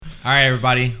All right,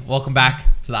 everybody. Welcome back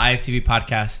to the IFTV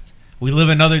podcast. We live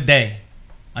another day.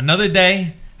 Another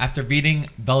day after beating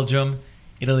Belgium,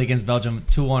 Italy against Belgium,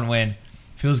 2-1 win.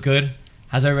 Feels good.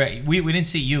 How's everybody? We didn't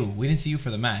see you. We didn't see you for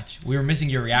the match. We were missing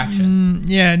your reactions.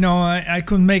 I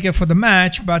couldn't make it for the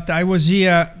match, but I was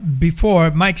here before.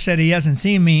 Mike said he hasn't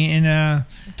seen me in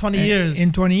 20 years.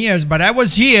 In 20 years, but I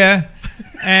was here,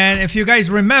 and if you guys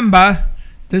remember,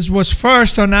 this was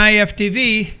first on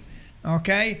IFTV.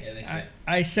 Okay, Yeah,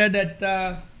 I said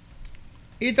that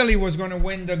Italy was going to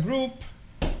win the group,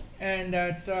 and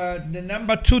that the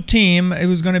number 2 team, it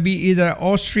was going to be either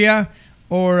Austria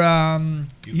or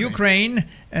Ukraine,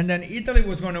 and then Italy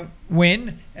was going to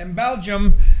win, and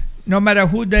Belgium, no matter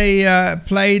who they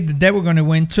played, they were going to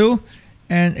win too,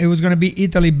 and it was going to be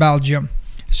Italy-Belgium.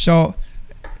 So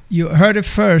you heard it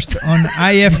first on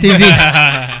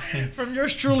IFTV. From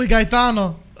yours truly,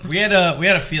 Gaetano. We had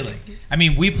a feeling. I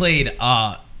mean, we played.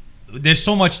 There's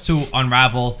so much to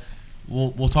unravel.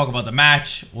 We'll talk about the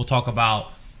match. We'll talk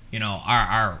about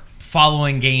our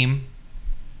following game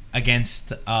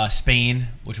against Spain,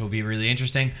 which will be really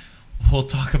interesting. We'll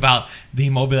talk about the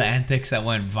Immobile antics that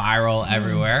went viral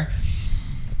everywhere.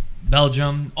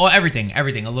 Belgium, everything,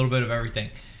 a little bit of everything.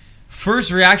 First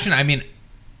reaction, I mean,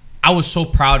 I was so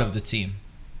proud of the team.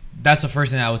 That's the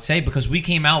first thing I would say, because we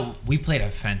came out, we played a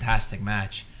fantastic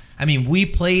match. I mean, we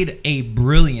played a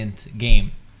brilliant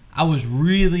game. I was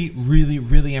really, really,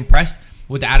 really impressed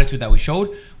with the attitude that we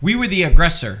showed. We were the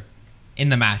aggressor in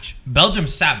the match. Belgium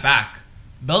sat back.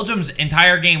 Belgium's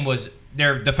entire game was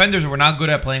their defenders were not good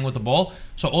at playing with the ball,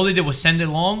 so all they did was send it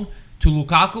long to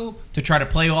Lukaku to try to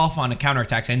play off on the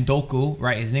counterattacks. And Doku,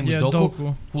 right? His name was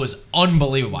Doku, who was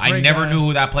unbelievable. I never knew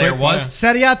who that player was.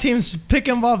 Serie A teams pick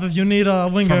him up if you need a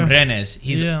winger. From Rennes.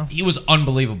 He was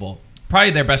unbelievable. Probably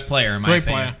their best player in my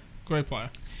opinion. Great player.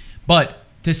 But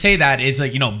to say that is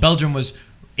Belgium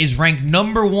is ranked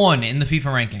number 1 in the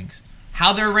FIFA rankings.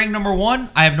 How they're ranked number 1,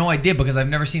 I have no idea, because I've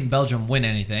never seen Belgium win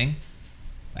anything.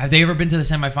 Have they ever been to the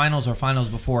semifinals or finals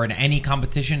before in any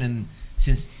competition?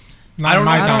 Not in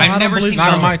my time. I've never seen.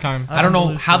 Not in my time. I don't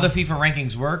know how the FIFA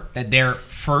rankings work. That they're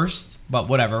first, but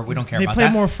whatever. We don't care about that. They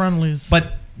play more friendlies,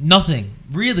 but nothing.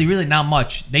 Really, really not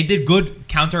much. They did good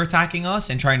counterattacking us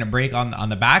and trying to break on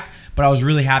the back. But I was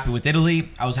really happy with Italy.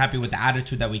 I was happy with the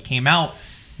attitude that we came out.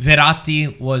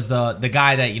 Verratti was the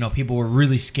guy that people were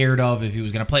really scared of if he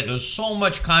was going to play. There was so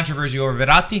much controversy over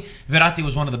Verratti. Verratti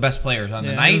was one of the best players on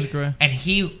the night, and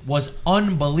he was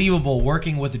unbelievable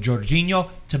working with Jorginho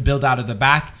to build out of the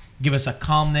back, give us a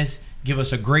calmness, give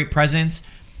us a great presence.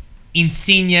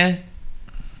 Insigne,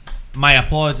 my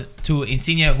applaud to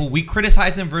Insigne, who we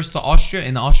criticized him versus Austria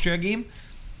in the Austria game.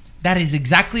 That is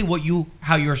exactly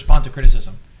how you respond to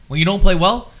criticism. When you don't play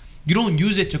well, you don't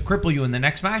use it to cripple you in the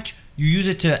next match. You use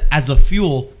it as a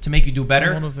fuel to make you do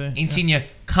better. Insigne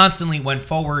constantly went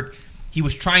forward. He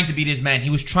was trying to beat his man. He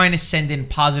was trying to send in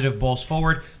positive balls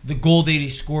forward. The goal that he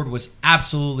scored was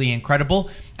absolutely incredible,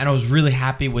 and I was really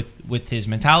happy with his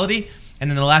mentality. And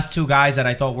then the last 2 guys that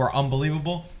I thought were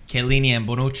unbelievable, Chiellini and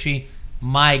Bonucci.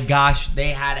 My gosh,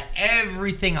 they had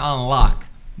everything on lock.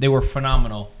 They were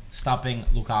phenomenal stopping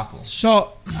Lukaku.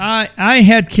 So I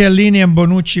had Chiellini and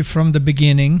Bonucci from the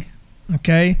beginning.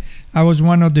 Okay, I was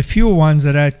one of the few ones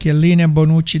that had Chiellini and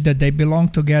Bonucci, that they belong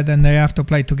together and they have to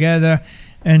play together.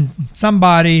 And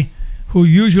somebody who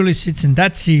usually sits in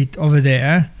that seat over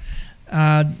there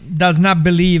does not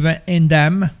believe in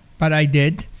them, but I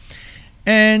did.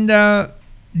 And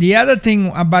the other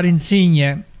thing about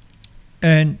Insigne,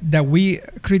 and that we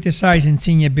criticize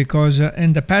Insigne, because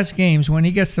in the past games, when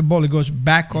he gets the ball, he goes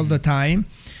back all the time.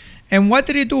 And what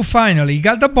did he do finally? He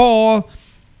got the ball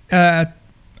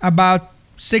about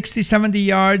 60, 70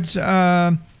 yards,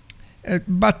 about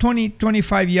 20,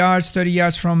 25 yards, 30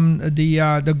 yards from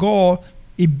the goal.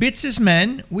 He beats his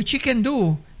man, which he can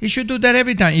do. He should do that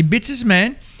every time. He beats his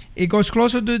man. He goes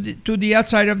closer to the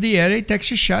outside of the area. He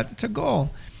takes a shot. It's a goal.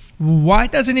 Why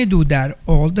doesn't he do that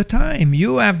all the time?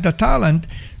 You have the talent.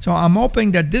 So I'm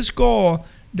hoping that this goal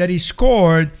that he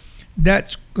scored,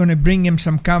 that's going to bring him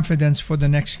some confidence for the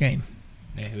next game.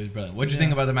 Yeah, he was brilliant. What did you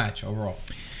think about the match overall?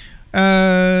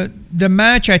 The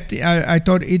match, I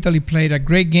thought Italy played a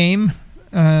great game.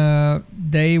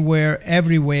 They were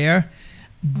everywhere.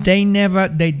 They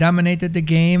dominated the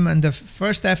game. In the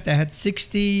first half, they had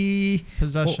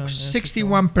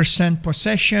 61%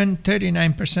 possession,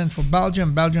 39% for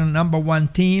Belgium. Belgium, number 1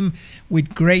 team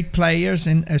with great players,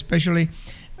 and especially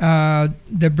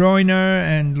De Bruyne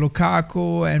and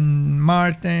Lukaku and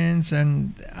Martins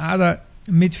and other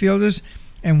midfielders.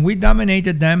 And we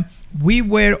dominated them. We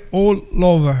were all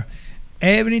over.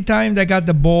 Every time they got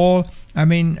the ball, I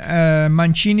mean,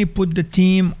 Mancini put the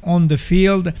team on the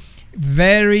field,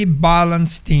 very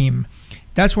balanced team.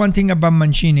 That's one thing about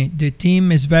Mancini. The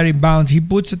team is very balanced. He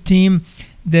puts a team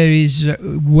that is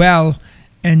well,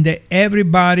 and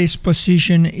everybody's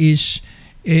position is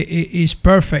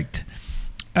perfect.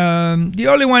 The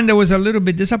only one that was a little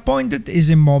bit disappointed is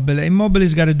Immobile.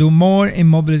 Immobile's got to do more.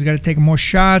 Immobile's got to take more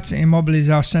shots. Immobile is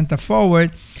our center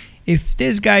forward. If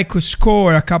this guy could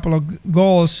score a couple of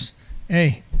goals,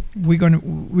 hey, we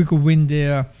could win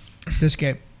this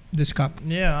game, this cup.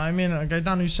 Yeah, I mean,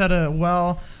 Gaetano, you said it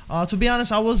well. To be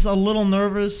honest, I was a little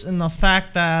nervous in the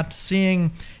fact that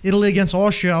seeing Italy against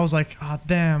Austria, I was like,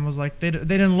 damn. I was like, they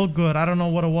didn't look good. I don't know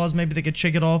what it was. Maybe they could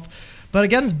shake it off. But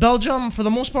against Belgium, for the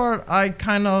most part, I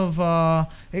kind of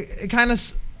it kind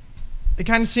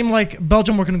of seemed like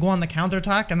Belgium were going to go on the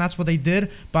counterattack, and that's what they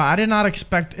did. But I did not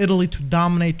expect Italy to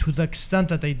dominate to the extent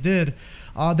that they did.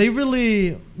 They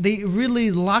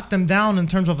really locked them down in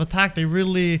terms of attack. They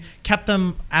really kept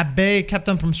them at bay, kept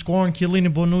them from scoring.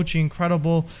 Chiellini, Bonucci,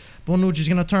 incredible. Bonucci's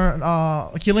gonna turn.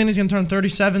 Chiellini's gonna turn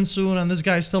 37 soon, and this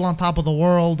guy's still on top of the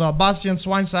world. Bastian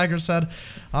Schweinsteiger said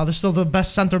they're still the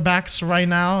best center backs right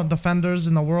now, defenders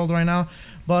in the world right now.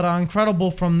 But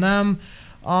incredible from them.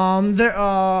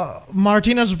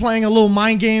 Martinez was playing a little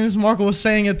mind games. Marco was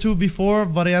saying it too before,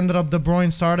 but he ended up De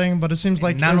Bruyne starting. But it seems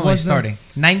like not it only wasn't starting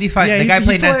 95. Yeah, the guy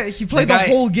he played the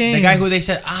whole game. The guy who they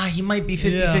said he might be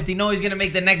 50-50. No, he's gonna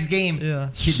make the next game. Yeah.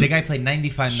 The guy played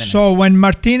 95 minutes. So when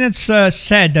Martinez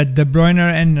said that De Bruyne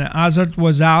and Hazard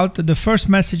was out, the first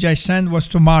message I sent was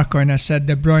to Marco, and I said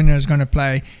De Bruyne is gonna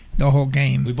play the whole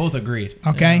game. We both agreed.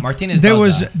 Okay, Martinez.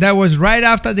 That was right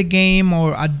after the game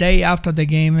or a day after the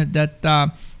game that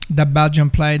the Belgium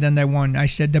played and they won. I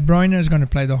said De Bruyne is going to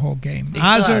play the whole game.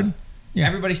 Hazard,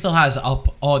 everybody still has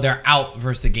up. Oh, they're out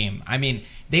versus the game. I mean,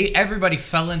 everybody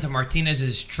fell into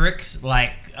Martinez's tricks.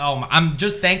 Like, I'm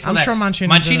just thankful. I'm that sure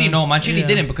Mancini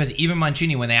didn't, because even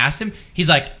Mancini, when they asked him, he's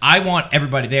like, I want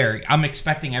everybody there. I'm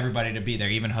expecting everybody to be there,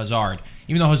 even Hazard.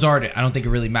 Even though Hazard, I don't think it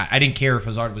really mattered. I didn't care if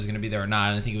Hazard was going to be there or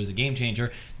not. I didn't think it was a game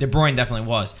changer. De Bruyne definitely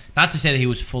was. Not to say that he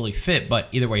was fully fit, but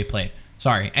either way he played.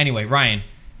 Sorry. Anyway, Ryan,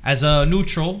 as a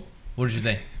neutral, what did you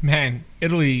think? Man,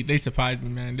 Italy, they surprised me,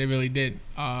 man. They really did.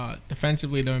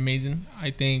 Defensively, they're amazing.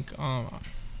 I think,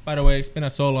 by the way,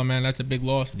 Spinazzola, man, that's a big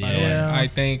loss, by the way. I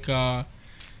think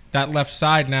that left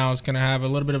side now is going to have a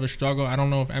little bit of a struggle. I don't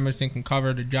know if Emerson can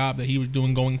cover the job that he was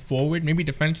doing going forward, maybe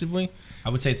defensively. I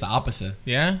would say it's the opposite.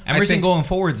 Yeah? Emerson going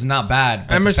forward is not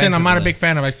bad. Emerson, I'm not a big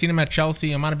fan of. I've seen him at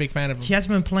Chelsea. I'm not a big fan of him. He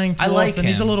hasn't been playing too often.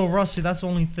 He's a little rusty. That's the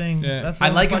only thing. Yeah. I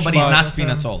like him, but he's not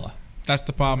Spinazzola. That's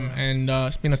the problem. And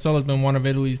Spinazzola's been one of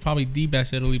Italy's, probably the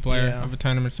best Italy player of the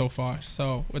tournament so far.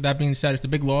 So, with that being said, it's a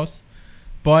big loss.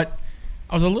 But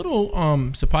I was a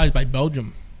little surprised by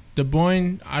Belgium. De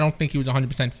Bruyne, I don't think he was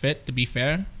 100% fit, to be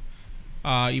fair.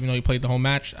 Even though he played the whole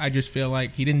match. I just feel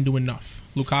like he didn't do enough.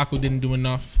 Lukaku didn't do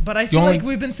enough. But I feel like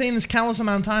we've been saying this countless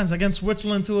amount of times against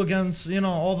Switzerland too, against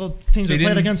all the teams they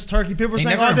played against Turkey. People were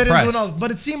saying, they didn't do enough.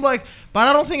 But it seemed like, but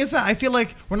I don't think it's that. I feel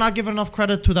like we're not giving enough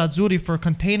credit to that Azzurri for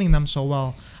containing them so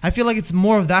well. I feel like it's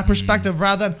more of that perspective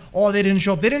rather than, they didn't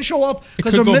show up. They didn't show up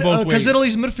because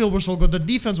Italy's midfield were so good. The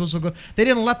defense was so good. They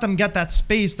didn't let them get that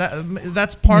space.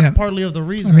 That's partly of the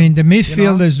reason. I mean, the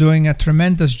midfield is doing a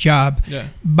tremendous job. Yeah.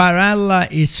 Barella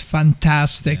is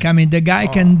fantastic. I mean, the guy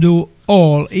can do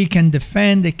all. He can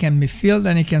defend, he can midfield,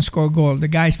 and he can score goal. The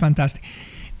guy is fantastic.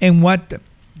 And what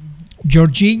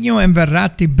Jorginho and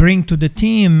Verratti bring to the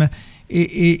team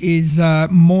is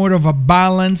more of a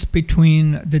balance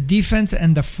between the defense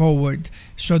and the forward.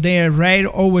 So they are right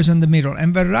always in the middle.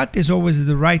 And Verratti is always at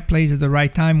the right place at the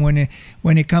right time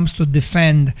when it comes to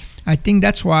defend. I think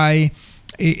that's why.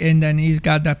 And then he's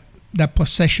got that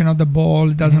possession of the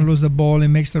ball, doesn't lose the ball, he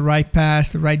makes the right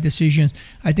pass, the right decisions.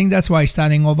 I think that's why he's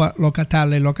starting over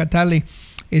Locatelli. Locatelli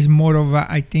is more of a,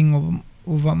 I think,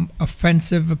 of an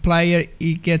offensive player.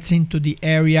 He gets into the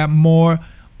area more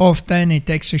often. He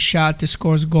takes a shot, he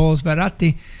scores goals.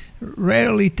 Verratti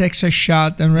rarely takes a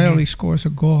shot and rarely scores a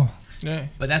goal. Yeah.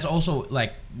 But that's also,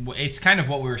 like, it's kind of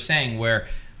what we were saying, where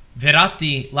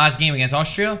Verratti, last game against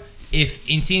Austria, if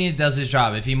Insigne does his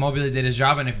job, if Immobile did his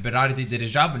job, and if Berardi did his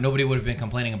job, nobody would have been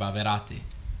complaining about Verratti.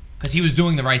 Because he was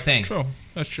doing the right thing. True.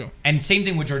 That's true. And same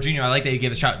thing with Jorginho. I like that you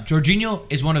gave a shot.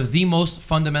 Jorginho is one of the most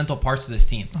fundamental parts of this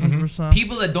team. 100%.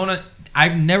 People that don't... I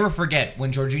never forget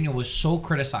when Jorginho was so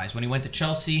criticized. When he went to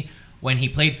Chelsea, when he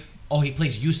played... he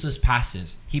plays useless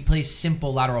passes. He plays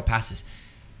simple lateral passes.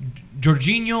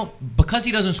 Jorginho, because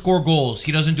he doesn't score goals,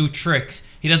 he doesn't do tricks,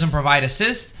 he doesn't provide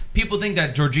assists, people think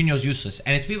that Jorginho's useless.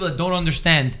 And it's people that don't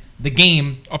understand the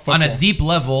game on a deep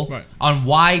level, on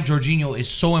why Jorginho is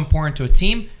so important to a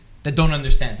team. that don't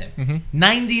understand him. Mm-hmm.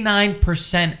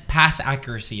 99% pass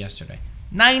accuracy yesterday.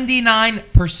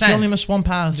 99%. He only missed one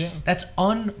pass. Yeah. That's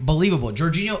unbelievable.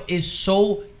 Jorginho is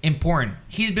so important.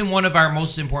 He's been one of our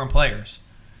most important players.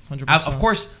 100%. Of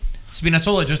course,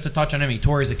 Spinazzola, just to touch on him, he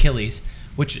tore his Achilles,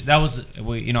 which that was,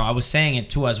 I was saying it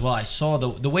too as well. I saw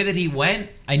the way that he went.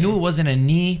 I knew it wasn't a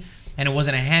knee and it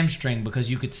wasn't a hamstring because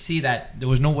you could see that there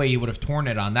was no way he would have torn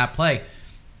it on that play.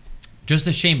 Just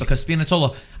a shame because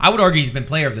Spinazzola, I would argue he's been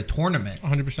player of the tournament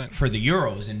 100%. for the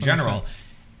Euros in general. 100%.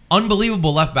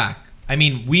 Unbelievable left back. I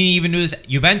mean, we even knew this.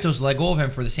 Juventus let go of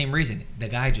him for the same reason. The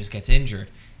guy just gets injured.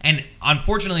 And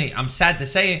unfortunately, I'm sad to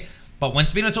say it, but when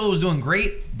Spinazzola was doing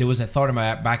great, there was a thought in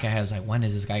my back of my head. I was like, when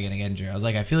is this guy going to get injured? I was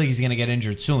like, I feel like he's going to get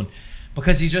injured soon.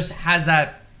 Because he just has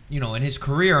that, in his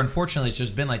career, unfortunately, it's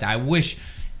just been like that. I wish,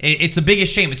 it's the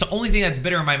biggest shame. It's the only thing that's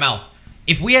bitter in my mouth.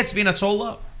 If we had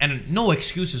Spinazzola, and no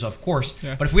excuses, of course,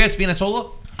 but if we had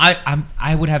Spinazzola,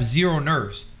 I would have zero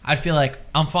nerves. I'd feel like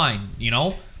I'm fine,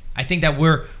 I think that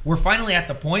we're finally at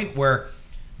the point where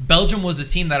Belgium was the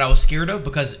team that I was scared of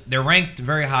because they're ranked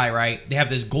very high, right? They have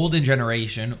this golden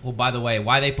generation, who, by the way,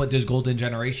 why they put this golden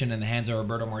generation in the hands of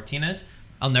Roberto Martinez,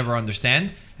 I'll never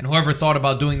understand. And whoever thought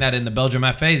about doing that in the Belgium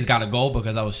FA has got to go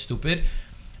because I was stupid.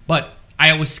 But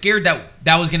I was scared that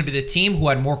was going to be the team who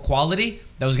had more quality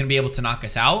that was going to be able to knock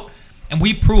us out. And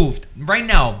we proved, right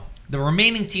now, the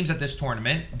remaining teams at this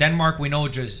tournament, Denmark, we know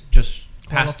just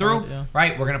passed through,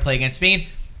 right? We're going to play against Spain.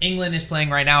 England is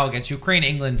playing right now against Ukraine.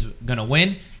 England's going to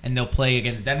win, and they'll play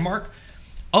against Denmark.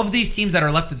 Of these teams that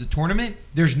are left at the tournament,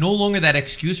 there's no longer that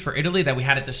excuse for Italy that we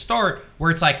had at the start where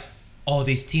it's like, oh,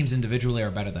 these teams individually are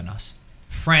better than us.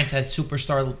 France has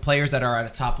superstar players that are at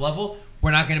a top level. We're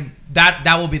not going to...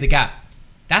 That will be the gap.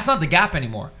 That's not the gap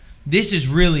anymore. This is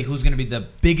really who's going to be the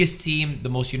biggest team, the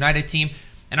most united team.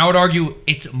 And I would argue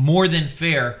it's more than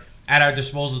fair at our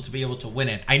disposal to be able to win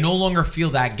it. I no longer feel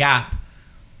that gap,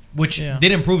 which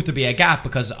didn't prove to be a gap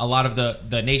because a lot of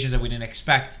the nations that we didn't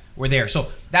expect were there. So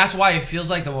that's why it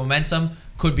feels like the momentum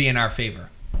could be in our favor.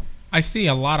 I see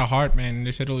a lot of heart, man, in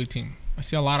this Italy team.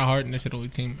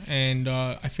 And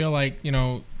I feel like,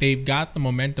 they've got the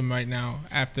momentum right now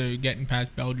after getting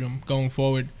past Belgium going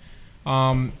forward.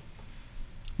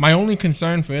 My only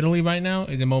concern for Italy right now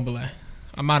is Immobile.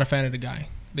 I'm not a fan of the guy.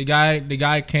 The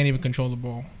guy can't even control the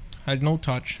ball. Has no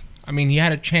touch. I mean, he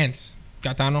had a chance,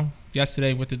 Gaetano,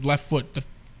 yesterday with his left foot to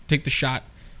take the shot,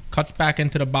 cuts back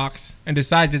into the box, and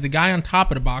decides that the guy on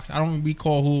top of the box, I don't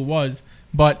recall who it was,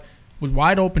 but was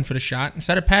wide open for the shot.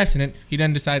 Instead of passing it, he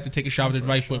then decided to take a shot with his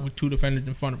right foot with two defenders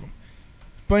in front of him.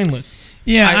 Brainless.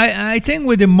 Yeah, I think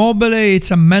with Immobile,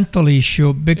 it's a mental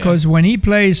issue because when he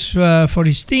plays for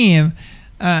his team,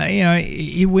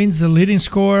 he wins the leading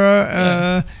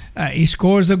scorer, he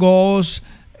scores the goals,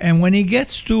 and when he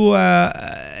gets to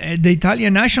the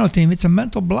Italian national team, it's a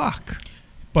mental block.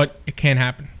 But it can't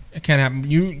happen.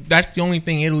 That's the only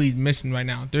thing Italy's missing right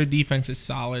now. Their defense is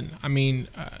solid. I mean,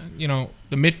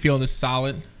 the midfield is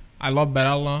solid. I love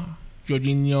Barella,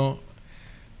 Jorginho.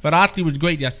 Verratti was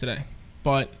great yesterday,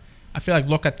 but I feel like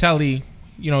Locatelli,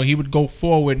 he would go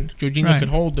forward. Jorginho could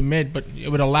hold the mid, but it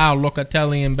would allow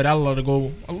Locatelli and Barella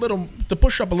to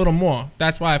push up a little more.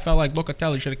 That's why I felt like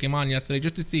Locatelli should have came on yesterday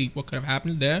just to see what could have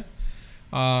happened there.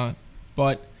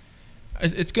 But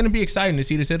it's going to be exciting to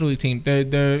see this Italy team.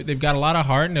 They've got a lot of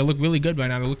heart, and they look really good right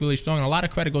now. They look really strong. And a lot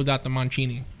of credit goes out to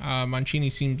Mancini. Mancini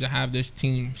seems to have this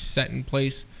team set in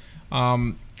place.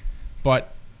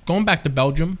 But going back to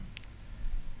Belgium,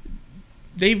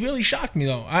 they really shocked me,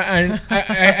 though.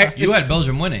 You had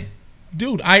Belgium winning.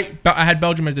 Dude, I had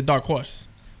Belgium as the dark horse.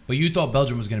 But you thought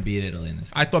Belgium was going to beat Italy in this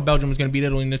game. I thought Belgium was going to beat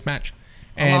Italy in this match.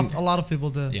 And a lot of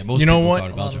people did. Yeah, most people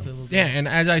thought Belgium. Yeah, and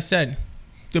as I said,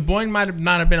 De Bruyne might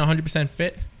not have been 100%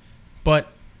 fit, but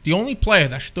the only player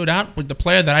that stood out was the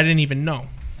player that I didn't even know.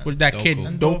 Was that kid,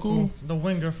 Doku? The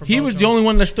winger for He Belgium. was the only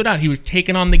one that stood out. He was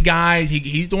taking on the guys.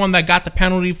 He's the one that got the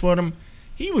penalty for them.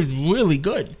 He was really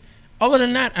good. Other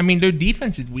than that, I mean, their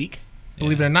defense is weak.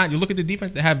 Believe it or not. You look at the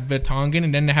defense, they have Vertonghen,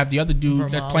 and then they have the other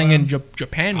dude that's playing in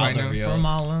Japan right now.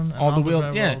 Vermaelen.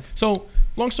 Alderweireld. Yeah. So,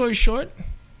 long story short,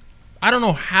 I don't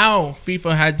know how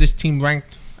FIFA had this team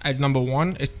ranked at number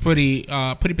one. It's pretty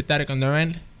pathetic on their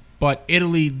end. But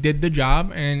Italy did the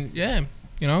job, and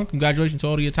congratulations to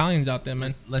all the Italians out there,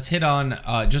 man. Let's hit on,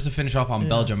 just to finish off on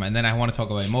Belgium, and then I want to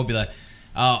talk about Immobile.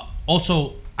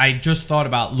 Also, I just thought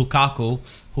about Lukaku,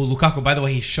 by the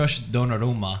way, he shushed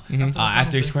Donnarumma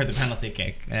after he scored the penalty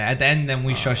kick. At the end, then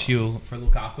we shushed you for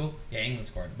Lukaku. Yeah, England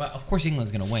scored. But, of course,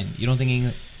 England's going to win. You don't think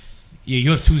England...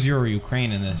 You have 2-0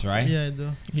 Ukraine in this, right? Yeah, I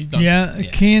do. He's done. Yeah,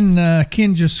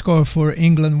 Keane just scored for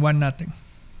England 1-0.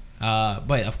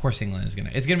 But of course, England is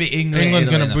gonna. It's gonna be England. England's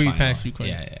Italy gonna in the breeze final. past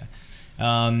Ukraine.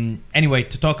 Yeah. Anyway,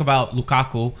 to talk about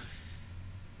Lukaku,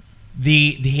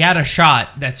 he had a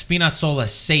shot that Spinazzola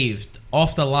saved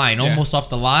off the line, almost off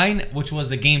the line, which was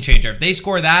the game changer. If they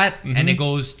score that and it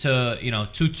goes to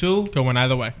 2-2, Going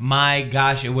either way. my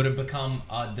gosh, it would have become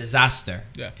a disaster.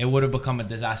 Yeah. It would have become a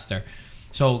disaster.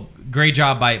 So great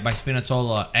job by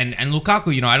Spinazzola and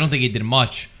Lukaku. I don't think he did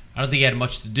much. I don't think he had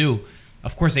much to do.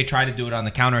 Of course, they tried to do it on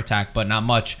the counterattack, but not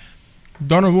much.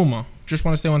 Donnarumma. Just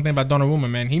want to say one thing about Donnarumma,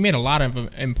 man. He made a lot of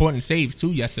important saves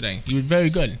too yesterday. He was very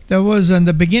good. There was in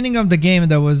the beginning of the game.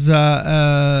 There was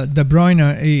De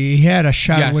Bruyne. He had a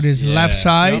shot Yes. with his left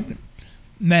side. Yep.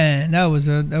 Man, that was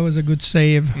a good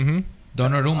save. Mm-hmm.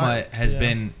 Donnarumma has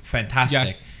been fantastic.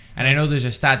 Yes. And I know there's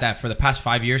a stat that for the past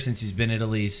 5 years since he's been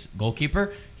Italy's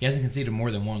goalkeeper, he hasn't conceded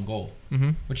more than one goal,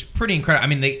 which is pretty incredible. I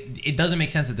mean, it doesn't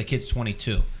make sense that the kid's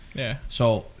 22. Yeah.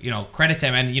 So, credit to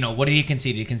him. And, what did he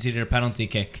concede? He conceded a penalty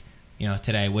kick,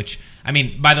 today, which, I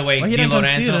mean, by the way, Well, he Di didn't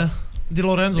concede Lorenzo, it. Di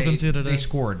Lorenzo conceded they it.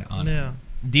 scored on it. Yeah.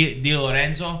 Di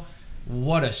Lorenzo,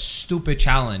 what a stupid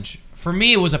challenge. For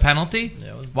me, it was a penalty.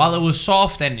 Yeah, it was While it was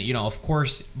soft and, of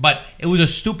course, but it was a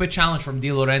stupid challenge from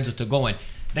Di Lorenzo to go in.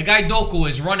 The guy Doku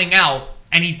is running out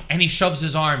and he shoves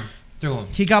his arm through him.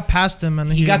 He got past him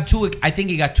and He got too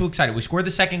excited. We scored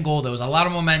the second goal. There was a lot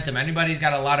of momentum. Anybody's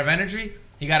got a lot of energy.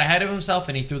 He got ahead of himself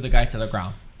and he threw the guy to the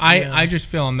ground. I just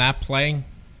feel on that play,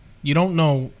 you don't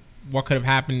know what could have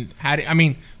happened.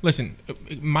 Listen,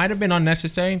 it might have been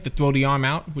unnecessary to throw the arm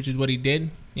out, which is what he did.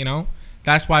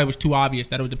 That's why it was too obvious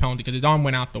that it was the penalty, because his arm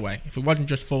went out the way. If it wasn't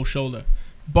just full shoulder,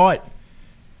 but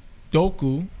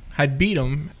Doku had beat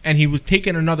him, and he was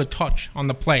taking another touch on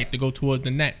the play to go towards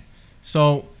the net.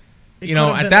 So,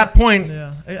 at that point,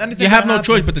 you have no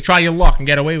choice but to try your luck and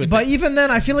get away with it. But even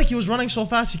then, I feel like he was running so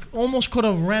fast, he almost could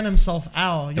have ran himself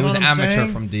out. It was amateur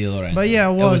from Di Lorenzo. But yeah,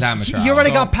 it was amateur. He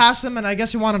already got past him, and I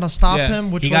guess he wanted to stop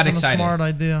him, which wasn't a smart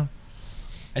idea.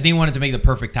 I think he wanted to make the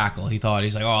perfect tackle. He's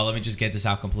like, oh, let me just get this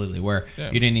out completely, where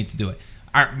you didn't need to do it.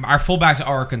 Our fullbacks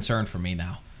are a concern for me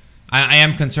now. I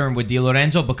am concerned with Di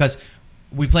Lorenzo because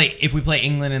if we play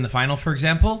England in the final, for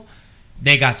example,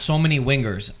 they got so many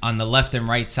wingers on the left and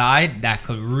right side that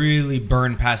could really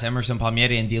burn past Emerson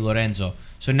Palmieri and Di Lorenzo.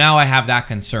 So now I have that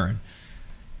concern.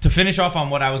 To finish off on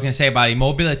what I was going to say about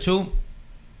Immobile too,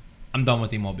 I'm done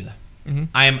with Immobile.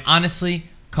 I am honestly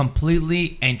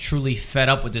completely and truly fed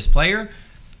up with this player.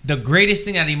 The greatest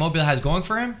thing that Immobile has going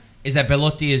for him is that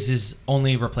Belotti is his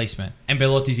only replacement, and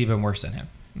Belotti's even worse than him.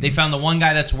 They found the one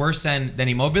guy that's worse than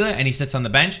Immobile, and he sits on the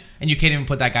bench, and you can't even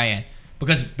put that guy in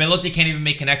because Belotti can't even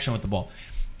make connection with the ball.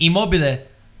 Immobile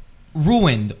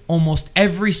ruined almost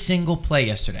every single play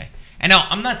yesterday. And now,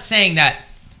 I'm not saying that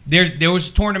there was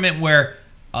a tournament where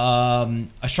a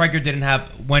striker didn't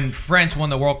have, when France won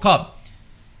the World Cup,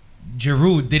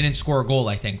 Giroud didn't score a goal,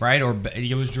 I think, right? Or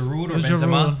it was Giroud or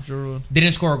Benzema. Giroud.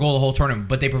 Didn't score a goal the whole tournament,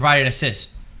 but they provided assists.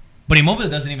 But Immobile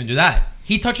doesn't even do that.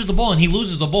 He touches the ball and he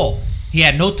loses the ball. He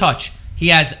had no touch. He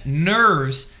has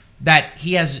nerves that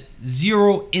he has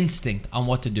zero instinct on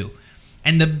what to do.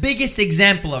 And the biggest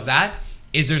example of that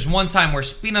is there's one time where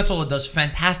Spinazzola does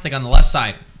fantastic on the left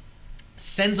side,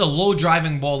 sends a low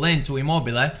driving ball in to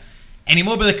Immobile, and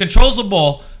Immobile controls the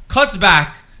ball, cuts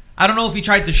back. I don't know if he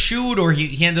tried to shoot or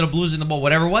he ended up losing the ball,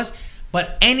 whatever it was.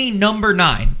 But any number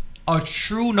 9, a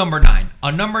true number 9,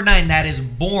 a number 9 that is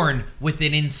born with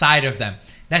it inside of them,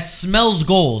 that smells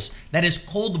goals, that is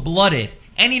cold-blooded,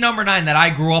 any number 9 that I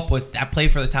grew up with that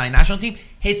played for the Italian national team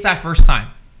hits that first time.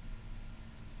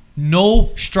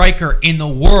 No striker in the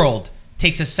world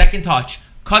takes a second touch,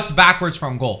 cuts backwards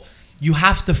from goal. You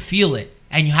have to feel it,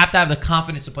 and you have to have the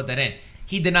confidence to put that in.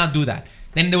 He did not do that.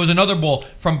 Then there was another ball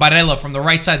from Barella from the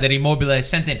right side that Immobile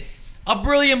sent in. A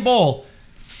brilliant ball,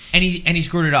 and he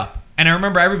screwed it up. And I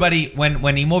remember everybody,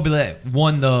 when Immobile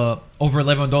won over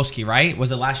Lewandowski, right?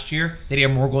 Was it last year? Did he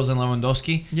have more goals than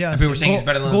Lewandowski? Yeah. And people were saying he's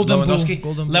better than Lewandowski.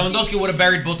 Lewandowski would have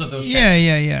buried both of those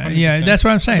chances. Yeah. That's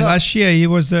what I'm saying. Last year he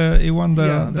won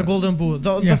the Golden Boot.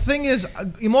 The thing is,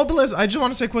 Immobile is, I just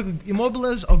want to say quickly, Immobile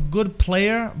is a good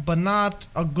player, but not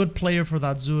a good player for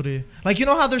that Zuri. Like, you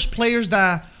know how there's players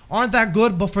that aren't that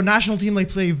good, but for national team they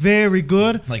play very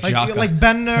good, like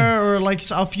Bender or like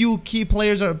a few key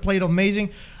players that played amazing.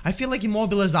 I feel like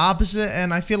Immobile is the opposite,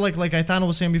 and I feel like Aitano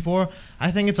was saying before, I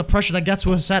think it's a pressure that gets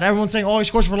to his head. Everyone's saying, oh, he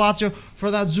scores for Lazio,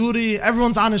 for that Zuri.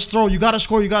 Everyone's on his throat. You got to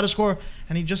score.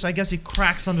 And he just, I guess he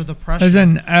cracks under the pressure.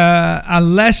 Listen,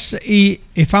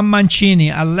 if I'm Mancini,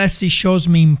 unless he shows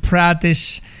me in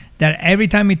practice that every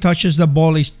time he touches the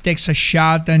ball, he takes a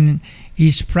shot and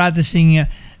he's practicing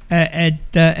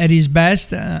at his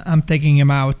best, I'm taking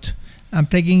him out. I'm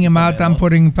taking him out. I'm Bellotti?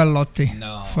 putting Bellotti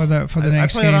No. for the I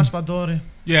next play game. Raspadori.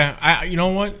 Yeah, you know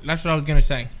what? That's what I was gonna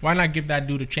say. Why not give that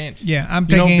dude a chance? Yeah, I'm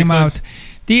You know, taking him because- out.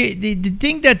 The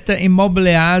thing that Immobile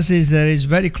has is that he's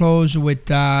very close with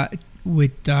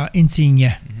Insigne.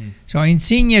 Mm-hmm. So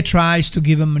Insigne tries to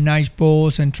give him nice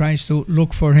balls and tries to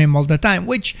look for him all the time.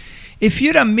 Which, if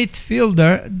you're a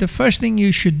midfielder, the first thing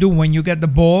you should do when you get the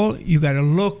ball, you gotta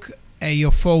look at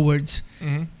your forwards.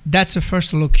 Mm-hmm. That's the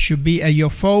first look. Should be at your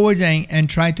forwards and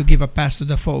try to give a pass to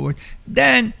the forward.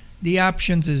 Then the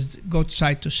options is go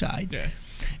side to side. Yeah.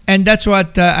 And that's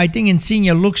what I think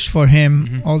Insigne looks for him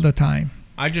Mhm. all the time.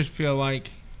 I just feel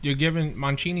like you're giving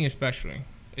Mancini, especially,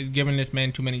 is giving this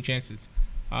man too many chances.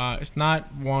 It's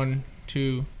not 1,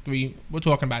 2, 3. We're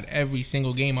talking about every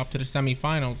single game up to the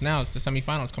semifinals. Now it's the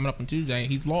semifinals coming up on Tuesday.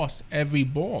 He's lost every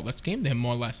ball that's came to him,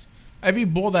 more or less. Every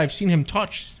ball that I've seen him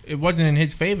touch, it wasn't in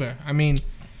his favor. I mean,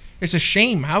 it's a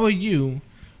shame. How are you,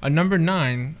 a number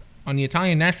 9 on the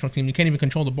Italian national team, you can't even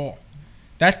control the ball?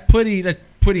 That's pretty It's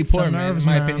poor, the man, nerves, in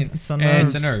my man. opinion. It's the And nerves.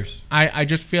 It's the nerves. I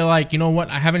just feel like, you know what?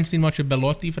 I haven't seen much of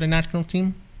Bellotti for the national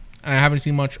team. And I haven't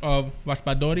seen much of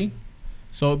Raspadori.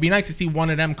 So it'd be nice to see one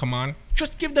of them come on.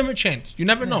 Just give them a chance. You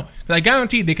never know. 'Cause I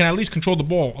guarantee they can at least control the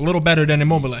ball a little better than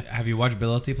Immobile. Have you watched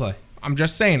Bellotti play? I'm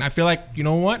just saying. I feel like, you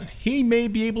know what? He may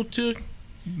be able to.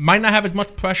 Might not have as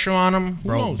much pressure on him. Who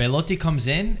Bro, knows? Bellotti comes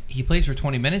in, he plays for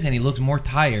 20 minutes, and he looks more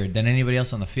tired than anybody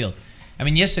else on the field. I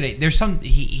mean, yesterday,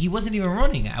 he wasn't even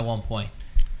running at one point.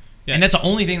 Yeah. And that's the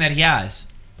only thing that he has.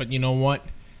 But you know what?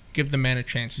 Give the man a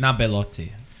chance. Not Bellotti.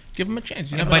 Give him a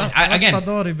chance. You never But know. again,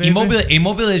 Raspadori, baby.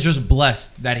 Immobile is just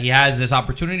blessed that he has this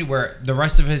opportunity where the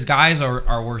rest of his guys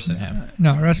are worse than him.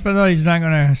 No, Raspadori is not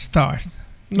going to start.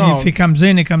 No. If he comes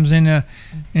in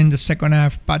in the second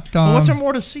half. But But what's there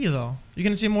more to see, though? You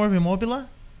gonna see more of Immobile?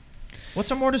 What's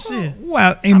there more to see?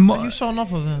 well, You saw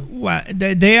enough of him. well,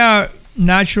 they are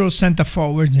natural center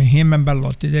forwards, him and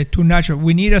Bellotti. They're two natural.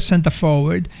 We need a center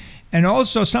forward, and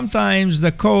also sometimes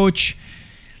the coach,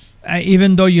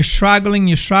 even though you're struggling,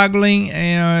 you think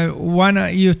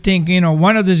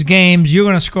one of these games you're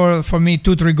gonna score for me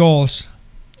 2-3 goals.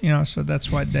 So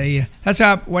that's what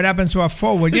what happens to our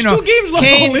forward. There's 2 games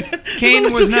left only. There's Kane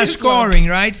only was 2 not games scoring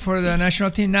right for the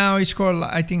national team. Now he scored.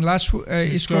 I think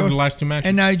he scored the last 2 matches.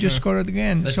 and now he just Yeah. scored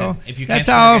again. Listen, so if you can't that's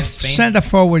score how against Spain- center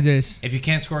forward is. If you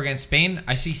can't score against Spain,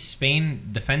 I see Spain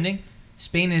defending.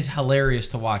 Spain is hilarious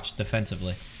to watch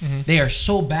defensively. Mhm. They are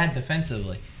so bad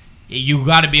defensively. You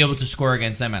got to be able to score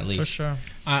against them at least. For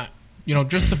sure.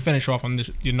 Just to finish off on this,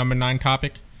 your number 9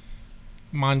 topic,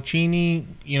 Mancini,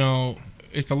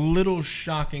 it's a little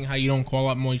shocking how you don't call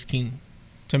up Moise Kean,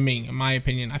 to me, in my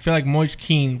opinion. I feel like Moise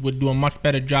Kean would do a much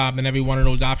better job than every one of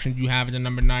those options you have at the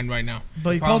number 9 right now.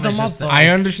 But you The called problem him is up, just though. that- I He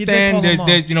did understand call him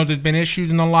up. there's been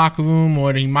issues in the locker room,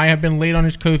 or he might have been late on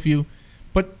his curfew.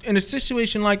 But in a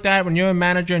situation like that, when you're a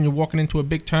manager and you're walking into a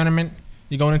big tournament,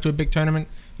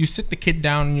 you sit the kid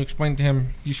down and you explain to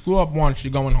him, you screw up once,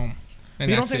 you're going home. And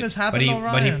You don't that's think it. this happened, though,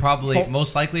 Ryan? But he probably, Well,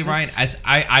 most likely, Ryan, as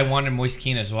I wanted Moise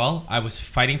Kean as well. I was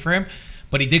fighting for him,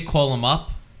 but he did call him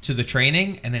up to the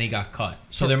training, and then he got cut.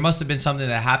 So there must have been something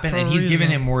that happened, For and a he's given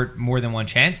reason. him more than one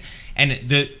chance. And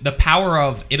the power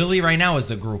of Italy right now is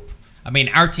the group. I mean,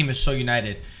 our team is so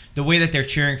united. The way that they're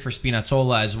cheering for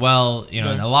Spinazzola as well, in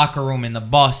the locker room, in the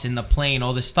bus, in the plane,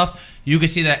 all this stuff, you can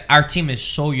see that our team is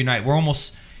so united. We're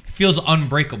almost, it feels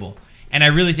unbreakable. And I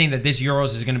really think that this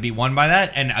Euros is going to be won by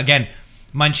that. And again,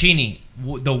 Mancini,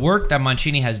 the work that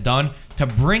Mancini has done to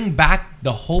bring back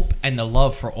the hope and the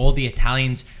love for all the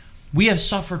Italians. We have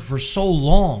suffered for so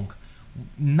long,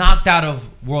 knocked out of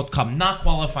World Cup, not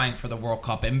qualifying for the World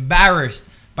Cup, embarrassed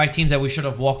by teams that we should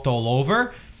have walked all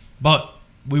over, but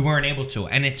we weren't able to.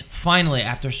 And it's finally,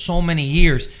 after so many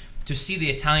years, to see the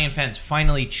Italian fans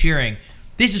finally cheering.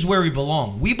 This is where we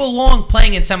belong. We belong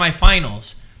playing in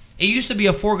semifinals. It used to be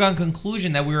a foregone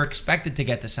conclusion that we were expected to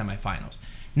get to semifinals.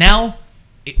 Now,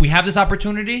 we have this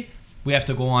opportunity. We have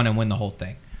to go on and win the whole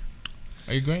thing.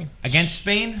 Are you agreeing? Against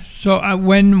Spain, So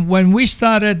when we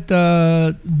started,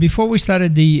 before we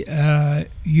started the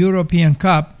European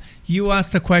Cup, you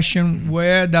asked the question,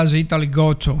 where does Italy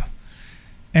go to?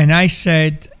 And I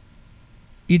said,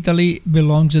 Italy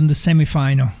belongs in the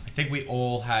semifinal. I think we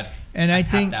all had And I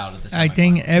tapped think out at the I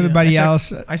think semifinals. everybody Yeah,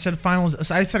 else, I said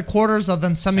finals. I said quarters, and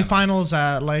then semifinals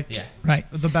at Yeah. right.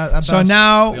 the best. So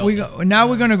now We all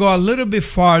we're going to go a little bit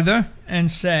farther and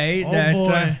say Oh that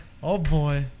boy! Oh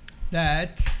boy!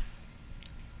 that.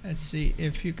 Let's see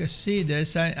if you can see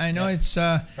this. I know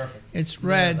Yeah. Perfect. it's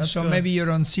red, that's so good. maybe you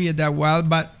don't see it that well.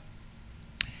 But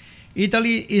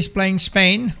Italy is playing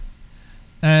Spain,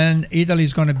 and Italy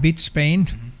is going to beat Spain.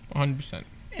 100%.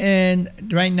 And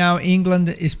right now, England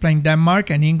is playing Denmark,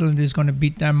 and England is going to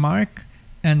beat Denmark.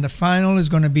 And the final is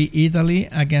going to be Italy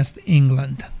against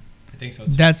England. I think so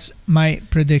too. That's my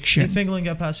prediction. If England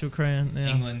get past Ukraine, yeah.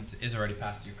 England is already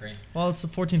past Ukraine. Well, it's the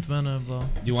 14th minute, though.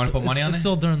 Do you want to put money on it? It's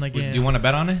still during the game. Do you want to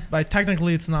bet on it? But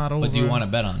technically, it's not over. But do you want to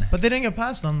bet on it? But they didn't get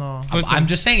past them, though. I'm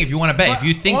just saying, if you want to bet, if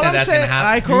you think All that I'm that's going to saying, happen.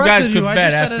 I You corrected guys you. could I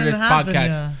bet just said after it this didn't happen. podcast.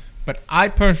 Yeah. But I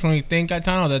personally think,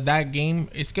 Gaetano, that game,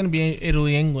 it's going to be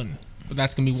Italy-England. But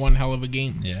that's going to be one hell of a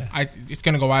game. Yeah. It's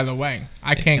going to go either way.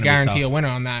 I It's can't gonna be guarantee a tough. winner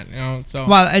on that. So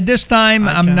Well, at this time,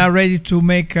 I I'm can. not ready to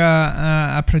make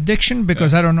a prediction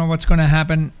because I don't know what's going to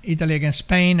happen Italy against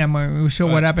Spain. And we saw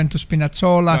what Right. happened to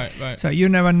Spinazzola. Right. So you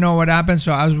never know what happens.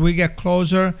 So as we get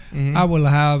closer, Mhm. I will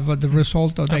have the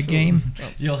result of that Absolutely. game.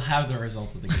 You'll have the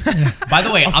result of the game. By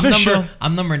the way, Official.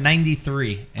 I'm number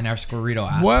 93 in our Scorrito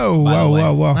app. Whoa, by the whoa, way.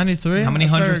 whoa, whoa. 93? How many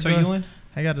That's very hundreds are good. you in?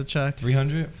 I got to check.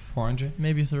 300? 400?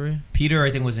 Maybe 3. Peter,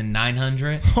 I think, was in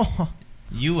 900.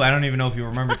 You, I don't even know if you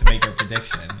remember to make your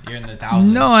prediction. You're in the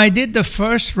thousands. No, I did the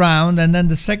first round, and then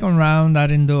the second round, I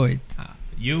didn't do it.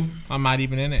 You? I'm not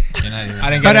even in it. You're not even. I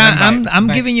didn't But get an invite. I'm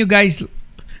Thanks. giving you guys.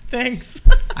 Thanks.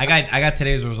 I got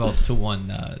today's result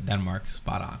 2-1 Denmark,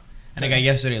 spot on. And I got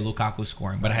yesterday Lukaku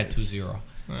scoring, but I had Nice. 2-0.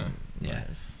 Yeah.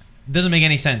 Nice. Doesn't make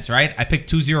any sense, right? I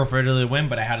picked 2-0 for Italy to win,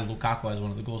 but I had Lukaku as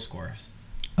one of the goal scorers.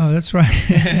 Oh, that's right.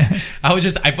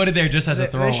 I put it there just as a They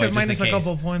throwaway. should just minus in a case.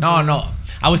 couple points. No.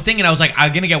 I was thinking, I was like,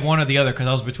 I'm going to get one or the other because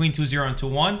I was between 2-0 and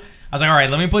 2-1. I was like, all right,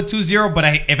 let me put 2-0, but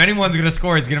if anyone's going to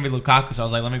score, it's going to be Lukaku. So I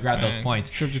was like, let me grab those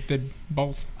points. Should just did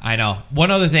both. I know.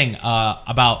 One other thing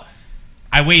about,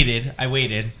 I waited.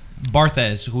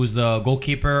 Barthez, who's the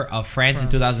goalkeeper of France in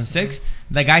 2006,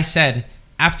 the guy said,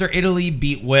 after Italy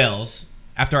beat Wales,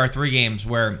 after our 3 games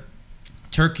where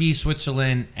Turkey,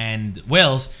 Switzerland, and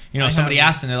Wales, somebody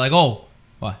asked him, they're like, oh,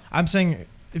 what? I'm saying,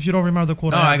 if you don't remember the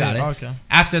quote, No, I got it. Okay.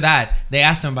 After that, they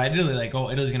asked him about Italy, like, oh,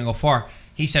 Italy's going to go far.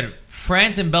 He said,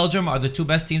 France and Belgium are the 2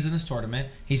 best teams in this tournament.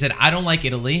 He said, I don't like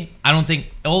Italy. I don't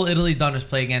think all Italy's done is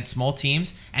play against small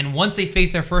teams. And once they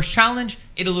face their first challenge,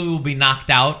 Italy will be knocked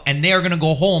out, and they are going to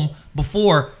go home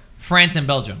before France and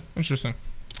Belgium. Interesting.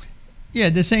 Yeah,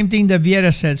 the same thing that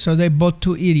Vieira said. So they both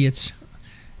 2 idiots.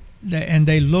 And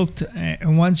they looked,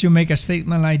 and once you make a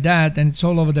statement like that and it's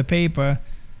all over the paper,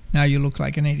 now you look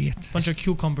like an idiot. Bunch of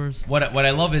cucumbers. What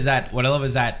I love is that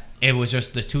it was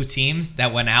just the 2 teams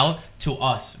that went out to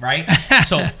us, right?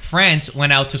 So France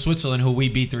went out to Switzerland, who we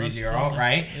beat 3-0,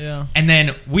 right? Yeah. And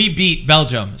then we beat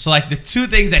Belgium. So like the 2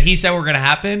 things that he said were going to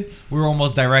happen, we were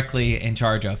almost directly in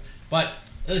charge of. But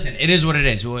listen, it is what it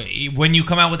is. When you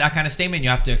come out with that kind of statement,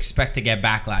 you have to expect to get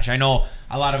backlash. I know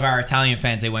a lot of our Italian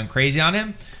fans, they went crazy on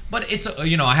him. But it's,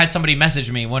 I had somebody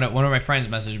message me, one of my friends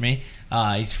messaged me.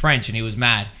 He's French and he was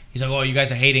mad. He's like, oh, you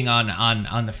guys are hating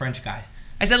on the French guys.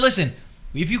 I said, listen,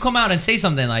 if you come out and say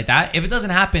something like that, if it doesn't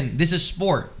happen, this is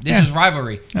sport. This is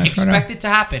rivalry. That's Expect it to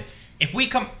happen.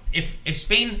 If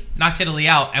Spain knocks Italy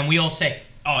out and we all say,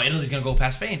 oh, Italy's going to go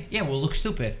past Spain, yeah, we'll look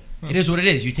stupid. It is what it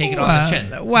is. You take it on the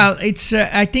chin. Well, it's.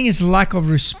 I think it's lack of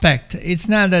respect. It's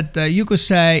not that you could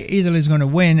say Italy's going to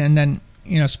win and then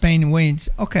Spain wins.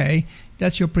 Okay,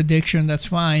 that's your prediction. That's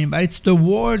fine. But it's the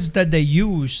words that they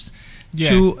used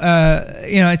to.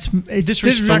 It's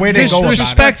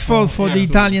disrespectful for the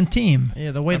Italian team.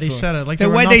 Yeah, the way Absolutely. they said it, like The they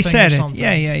were way they nothing said or it. something.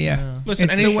 Yeah. Listen,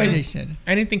 It's the way they said it.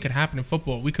 Anything could happen in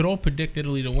football. We could all predict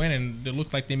Italy to win, and it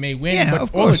looks like they may win. Yeah, but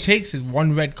of all it course. takes is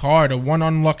one red card or one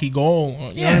unlucky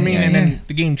goal. You know what I mean? yeah, And yeah. then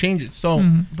the game changes. So But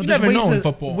you there's never know in ways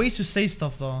football. ways to say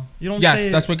stuff though. You don't. Yes, say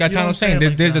that's what you don't Gaetano's say saying. it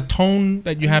like There's a that. tone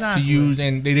that you have to Exactly. use,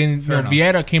 and they didn't. Fair enough.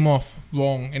 Vieira came off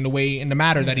wrong in the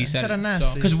matter that he said. said it. it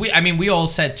nasty. Because we all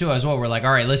said too as well. We're like,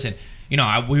 all right, listen,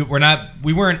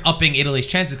 we weren't upping Italy's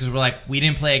chances because we're like, we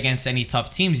didn't play against any tough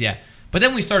teams yet. But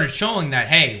then we started showing that,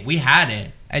 hey, we had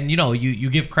it, and you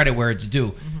give credit where it's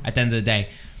due at the end of the day.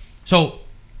 So,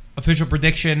 official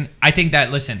prediction, I think that,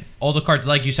 listen, all the cards,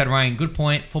 like you said, Ryan, good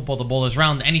point. Football, the ball is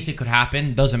round. Anything could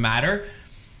happen. Doesn't matter.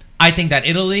 I think that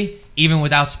Italy, even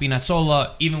without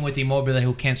Spinazzola, even with Immobile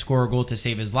who can't score a goal to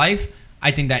save his life,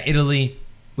 I think that Italy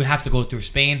would have to go through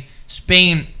Spain.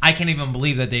 Spain, I can't even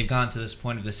believe that they've gone to this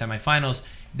point of the semifinals.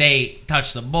 They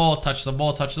touch the ball,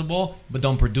 but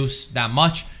don't produce that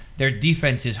much. Their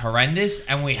defense is horrendous,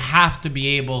 and we have to be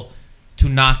able to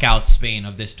knock out Spain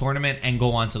of this tournament and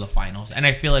go on to the finals. And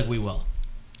I feel like we will.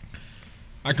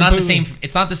 It's not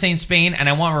the same Spain, and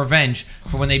I want revenge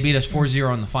for when they beat us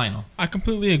 4-0 in the final. I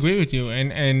completely agree with you,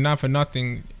 and not for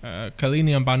nothing,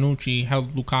 Chiellini and Bonucci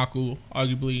held Lukaku,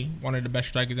 arguably one of the best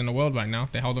strikers in the world right now.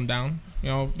 They held him down.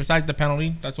 Besides the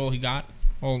penalty, that's all he got.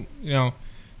 Well,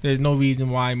 there's no reason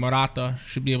why Morata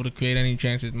should be able to create any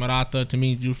chances. Morata, to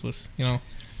me, is useless.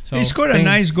 So he scored a Spain-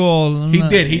 nice goal. He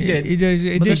did. He But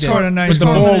did this score a tour- nice this the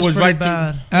goal. ball tournament is was pretty right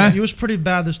bad. Huh? He was pretty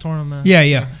bad this tournament.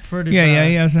 Yeah. Pretty Yeah, bad.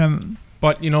 he has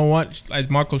But you know what? As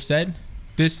Marco said,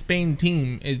 this Spain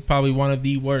team is probably one of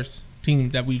the worst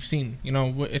teams that we've seen. You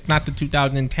know, it's not the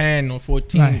 2010 or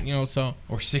 14. Right. You know, so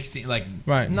Or 16, like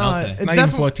right. No, Nothing. it's Not even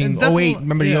definitely 14. it's 08. definitely-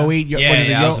 Remember yeah. the 08? Yeah, was it yeah, the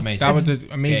that was Yo- amazing. That was an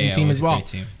amazing yeah, team it was as a well. great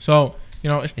team. So you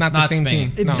know, it's not the not same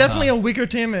Spain. team. It's No. definitely a weaker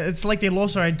team. It's like they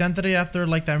lost their identity after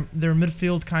like their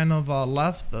midfield kind of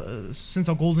left since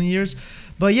the golden years.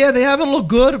 But yeah, they haven't looked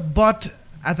good. But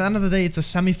at the end of the day, it's a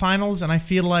semifinals, and I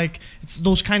feel like it's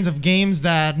those kinds of games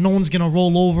that no one's gonna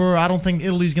roll over. I don't think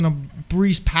Italy's gonna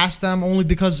breeze past them only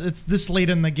because it's this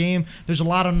late in the game. There's a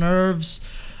lot of nerves.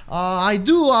 I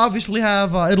do obviously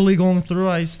have Italy going through.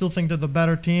 I still think they're the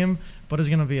better team. But it's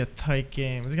gonna be a tight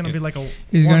game. It's gonna be like a.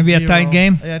 It's gonna be a 1-0. tight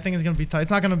game? Yeah, I think it's gonna be tight.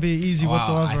 It's not gonna be easy wow,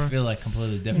 whatsoever. I feel like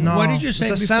completely different. No, What did you say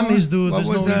It's a before? semis, dude. What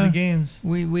There's was no easy the- games.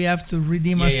 we have to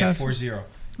redeem Yeah, ourselves. 4-0.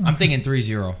 I'm thinking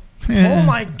 3-0. Oh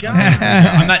my god.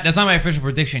 I'm not. That's not my official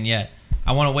prediction yet.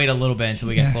 I want to wait a little bit until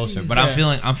we get closer. But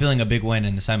Yeah. I'm feeling a big win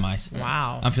in the semis.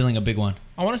 Wow. I'm feeling a big one.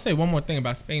 I want to say one more thing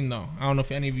about Spain, though. I don't know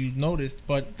if any of you noticed,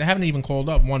 but they haven't even called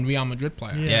up one Real Madrid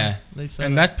player. Yeah. They said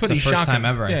And it. that's pretty the first shocking. time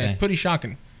ever, I Yeah, think. it's pretty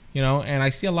shocking. You know, and I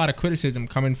see a lot of criticism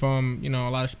coming from, you know,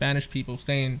 a lot of Spanish people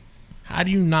saying, how do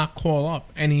you not call up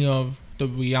any of the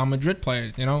Real Madrid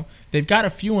players? You know, they've got a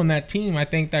few on that team, I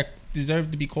think, that deserve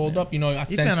to be called up. You know,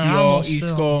 Asensio, Ramos still.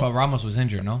 Isco. But Ramos was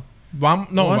injured, no?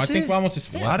 No, Was I think he? Ramos is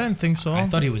fit. I didn't think so. I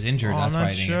thought he was injured. Oh, That's I'm why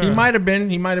I not think. sure. He might have been.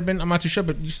 He might have been. I'm not too sure,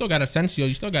 but you still got Asensio.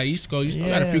 You still got Isco. You still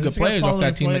got a Yeah, few good they still got players off quality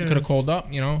that team that could have players. called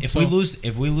up. You know, If So- we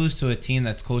lose to a team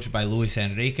that's coached by Luis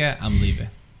Enrique, I'm leaving.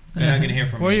 You're not gonna hear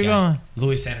from Where me you again. going?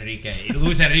 Luis Enrique.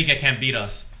 Luis Enrique can't beat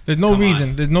us. There's no Come on.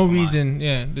 reason. There's no Come on. reason.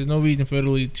 Yeah, there's no reason for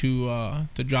Italy to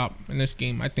drop in this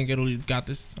game. I think Italy's got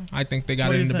this. I think they got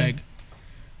What it do in you the think? bag.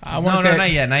 I No, want to no,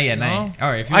 say. not yet. No? All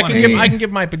right, if you I want can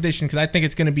give my prediction because I think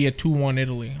it's going to be a 2-1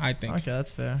 Italy. I think. Okay, that's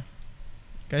fair.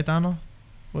 Gaetano,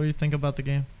 what do you think about the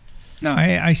game? No,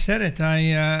 I said it.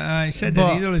 I said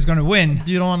But- that Italy is going to win.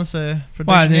 Do you don't want to say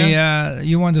Why? prediction? yet?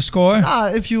 You want the score?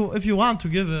 If you want to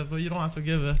give it, but you don't have to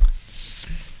give it.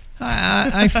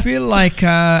 I feel like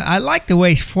I like the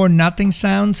way 4-0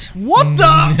 sounds. What the?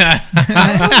 I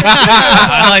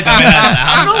like the way that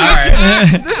sounds.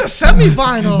 All right. This is a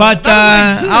semifinal. But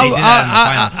That doesn't make sense. They did that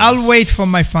in the final I'll wait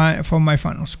for my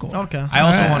final score. Okay. I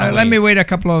also want to Let me wait a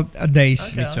couple of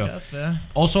days. Okay, me too. okay, that's fair.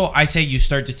 Also, I say you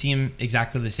start the team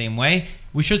exactly the same way.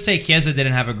 We should say Chiesa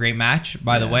didn't have a great match,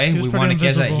 by the Yeah, way. he was We pretty wanted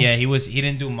Chiesa. invisible. Yeah, he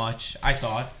didn't do much, I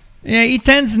thought. Yeah, he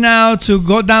tends now to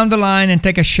go down the line and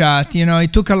take a shot. You know, he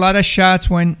took a lot of shots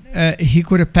when he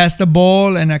could have passed the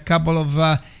ball, and a couple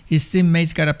of his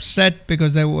teammates got upset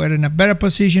because they were in a better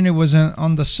position. He was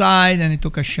on the side, and he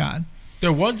took a shot.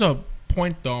 There was a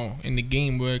point though in the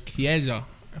game where Chiesa,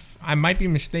 I might be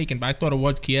mistaken, but I thought it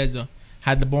was Chiesa,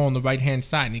 had the ball on the right hand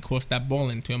side and he crossed that ball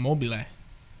into Immobile.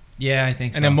 Yeah, I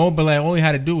think so. And Immobile, all he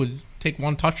had to do was take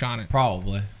one touch on it.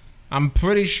 Probably. I'm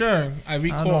pretty sure I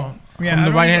recall don't- Yeah, on I the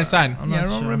don't- right hand side. I'm Yeah, I not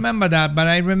don't sure. remember that, but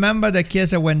I remember that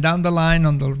Chiesa went down the line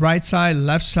on the right side,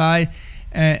 left side.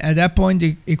 At that point,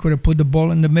 he could have put the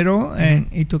ball in the middle, and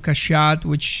he took a shot,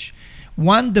 which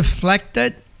one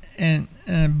deflected, and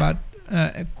but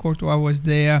Courtois was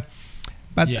there.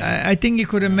 But Yeah. I think he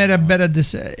could have made a better.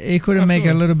 He could have made a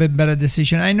Absolutely. little bit better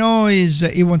decision. I know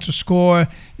he wants to score.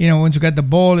 You know, wants to get the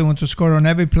ball. He wants to score on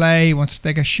every play. He wants to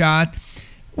take a shot.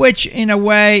 Which, in a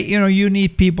way, you know, you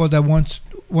need people that want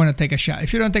to take a shot.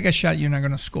 If you don't take a shot, you're not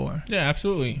going to score. Yeah,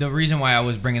 absolutely. The reason why I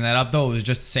was bringing that up, though, was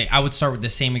just to say I would start with the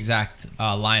same exact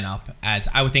lineup, as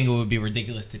I would think it would be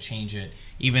ridiculous to change it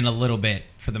even a little bit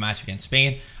for the match against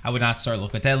Spain. I would not start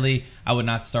Locatelli. I would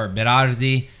not start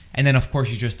Berardi. And then, of course,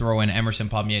 you just throw in Emerson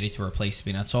Palmieri to replace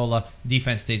Spinazzola.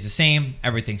 Defense stays the same.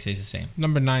 Everything stays the same.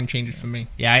 Number 9 changes for me.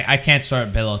 Yeah, I can't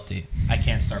start Belotti.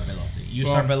 You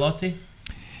Well, start Belotti?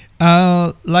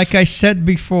 Like I said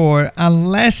before,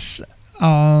 unless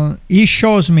he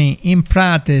shows me in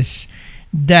practice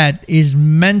that his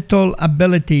mental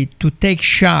ability to take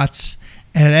shots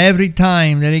at every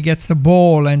time that he gets the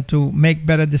ball and to make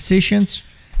better decisions,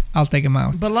 I'll take him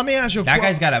out. But let me ask you. That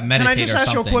guy's got to meditate Can I just or ask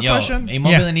you a something. quick Yo, question?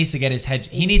 Immobile needs to get his head.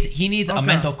 He needs a Okay.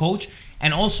 mental coach.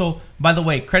 And also, by the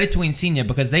way, credit to Insigne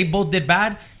because they both did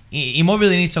bad. Immobile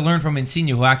needs to learn from Insigne,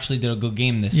 who actually did a good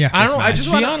game this. Yeah. I don't know. I match.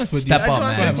 just be honest with you. Step I just up,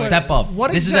 wanna man. say, Step up.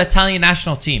 what This is the Italian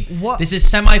national team. What- This is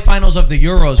semifinals of the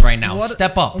Euros right now.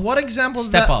 Step up. What examples?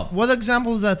 Step that, up. What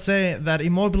examples that say that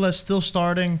Immobile is still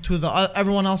starting to the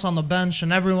everyone else on the bench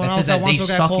and everyone That else says that that they wants to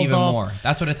get suck called even up? more.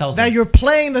 That's what it tells That me. you're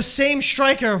playing the same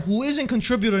striker who isn't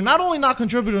contributing. Not only not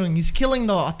contributing, he's killing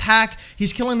the attack,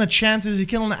 he's killing the chances, he's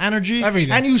killing the energy,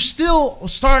 Everything. and you still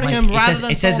starting Like, him it rather says,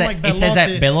 than it says someone that like it says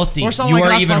that Belotti, or someone you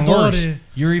like are even worse. Raspadori.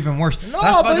 You're even worse. No,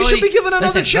 but he should be given another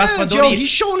listen, chance. Raspadori- Yo, he's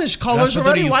shown his colors Raspadori,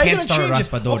 already. you Why are you can't gonna change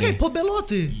start it? Raspadori. Okay, put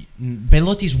Belotti.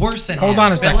 Belotti's worse than Hold him.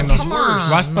 on a second, Belotti's though. Come on. worse.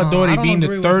 No, I Raspadori don't being agree the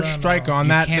with third that, no. striker on You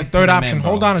that, the can't third put him option. in, bro.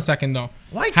 Hold on a second, though.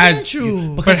 Why Has- can't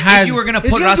you? Because has- if you were gonna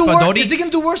Is put he gonna do worse? Raspadori, Is he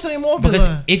gonna do worse than Immobile? because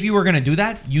if you were gonna do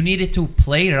that, you needed to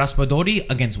play Raspadori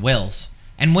against Wales.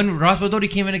 And when Raspadori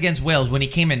came in against Wales, when he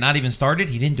came in, not even started,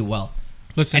 he didn't do well.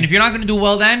 Listen, And if you're not gonna do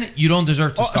well, then you don't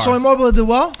deserve to start. So Immobile did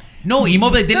well. No,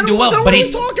 Immobile didn't Then do well, then but what are you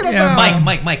he's talking Yeah, about?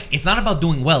 Mike. It's not about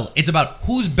doing well. It's about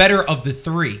who's better of the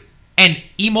three. And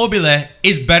Immobile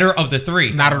is better of the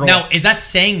three. Not at all. Now, is that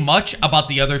saying much about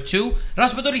the other two?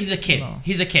 Raspadori, he's a kid.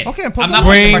 He's a kid. Okay, put I'm not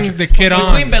Bring putting the kid on.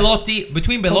 Between Belotti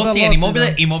and Belotti, Immobile,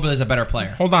 no. Immobile is a better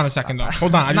player. hold on a second, though.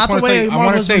 Hold on. I Not just want the to way say. I want to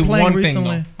Immobile's say been playing one thing,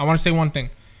 recently. though. I want to say one thing.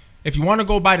 If you want to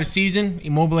go by the season,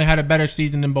 Immobile had a better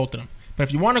season than both of them. But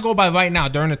if you want to go by right now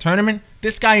during the tournament,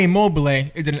 this guy Immobile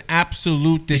is an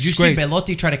absolute Did you see disgrace.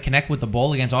 Belotti try to connect with the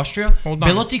ball against Austria? Hold on.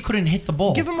 Belotti couldn't hit the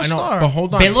ball. Give him a I know, star. but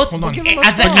hold on. Belotti, hold on. give him a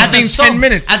as a, star. as a You've seen sub, 10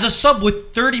 minutes. as a sub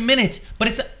with 30 minutes, but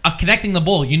it's connecting the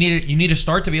ball. You need a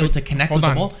start to be able to connect Hold with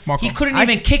on, the ball. Marco. He couldn't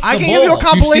even kick the I ball. can give you a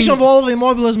compilation seen- of all of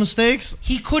Immobile's mistakes.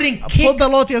 He couldn't kick Put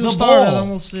Belotti as the a starter, ball. then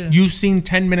we'll see. You've seen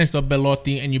 10 minutes of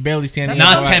Belotti, and you barely see anything.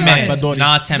 Not That's about 10 what I'm minutes. saying. Belotti.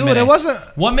 Not 10 Dude, minutes. it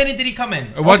wasn't. What minute did he come in?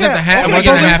 It wasn't the half. okay, It wasn't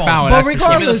a but half re- hour. but That's for sure.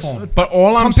 regardless, Give me the But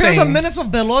all I'm compare saying. the minutes of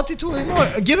Belotti to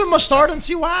Immobile. Give him a start and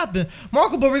see what happened,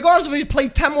 Marco. But regardless if he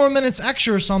played 10 more minutes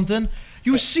extra or something,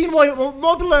 you've seen what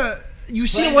Immobile. You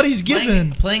seen what he's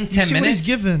given. Playing You 10 see what minutes. he's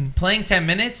given. Playing 10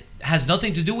 minutes has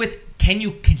nothing to do with can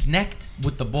you connect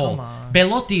with the ball. Come on.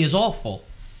 Belotti is awful.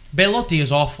 Belotti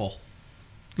is awful.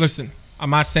 Listen, I'm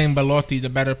not saying Belotti is a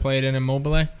better player than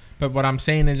Immobile, but what I'm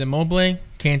saying is Immobile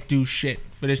can't do shit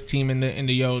for this team in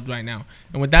the Euros right now.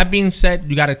 And with that being said,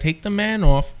 you got to take the man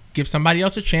off, give somebody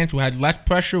else a chance who had less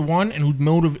pressure, one, and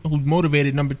who's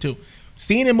motivated, number two.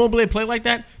 Seeing Immobile play like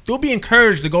that, they'll be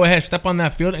encouraged to go ahead, step on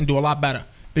that field, and do a lot better.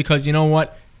 Because you know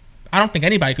what? I don't think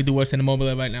anybody could do worse than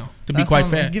Immobile right now, to be That's quite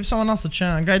what- fair. Give someone else a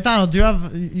chance. Gaetano, do you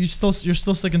have you're still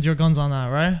sticking to your guns on that,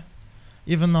 right?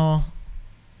 Even though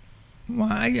Well,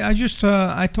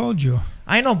 I told you.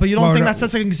 I know, but you don't Well, think that- that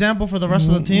sets an example for the rest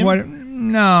of the team?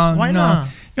 No. Why no. not?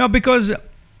 No, because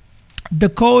the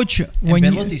coach And when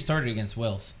Belotti you, started against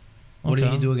Wales. What did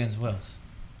Okay. he do against Wales?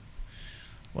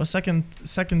 Well, second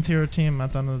tier team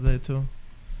at the end of the day too.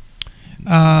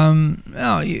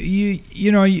 no,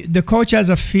 you know the coach has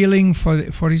a feeling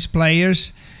for his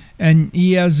players, and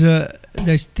he has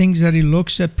there's things that he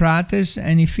looks at practice,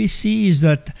 and if he sees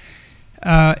that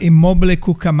Immobile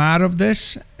could come out of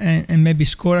this and maybe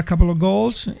score a couple of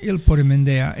goals, he'll put him in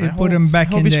there. He'll put him back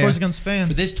I hope in he there. scores against Spain.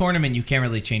 For this tournament, you can't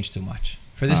really change too much.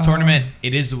 For this tournament,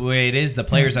 it is the way it is. The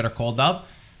players that are called up,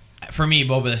 for me,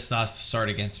 Immobile has to start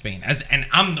against Spain. And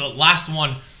I'm the last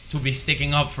one to be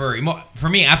sticking up for For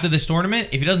me, after this tournament,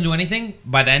 if he doesn't do anything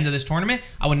by the end of this tournament,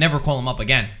 I would never call him up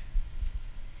again.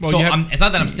 Well, So you have- it's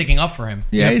not that I'm sticking up for him.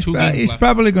 Yeah, have he's, two games he's left.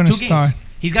 probably going to 2 start. games.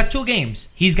 He's got 2 games.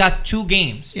 He's got 2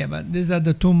 games. Yeah, but these are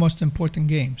the 2 most important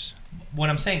games. What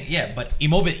I'm saying, yeah, but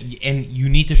Immobile, and you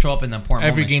need to show up in the important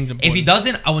Every moments. game's important. If he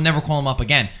doesn't, I will never call him up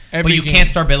again. Every but you game. can't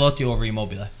start Belotti over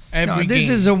Immobile. Every No, this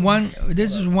game. is a one.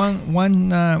 This is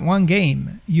one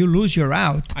game. You lose, you're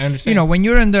out. I understand. You know,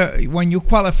 when you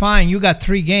qualifying, you got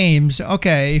 3 games.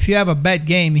 Okay, if you have a bad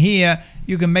game here,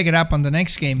 you can make it up on the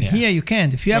next game. Yeah. Here you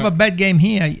can't. If you have a Right. bad game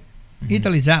here,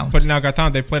 Italy's out. But now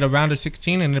Gaetan, they played a round of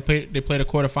 16 and they played a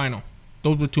quarterfinal.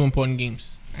 Those were 2 important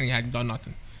games, and he hadn't done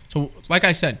nothing. So, like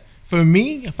I said, for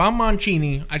me, if I'm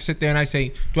Mancini, I sit there and I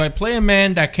say, do I play a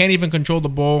man that can't even control the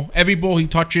ball? Every ball he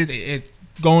touches, it's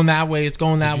going that way, it's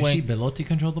going that Did you way. see Belotti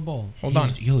control the ball? Hold on.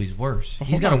 He's worse. But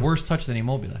He's hold got on. a worse touch than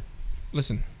Immobile.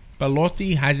 Listen,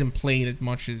 Belotti hasn't played as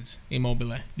much as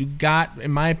Immobile. You got,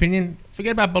 in my opinion,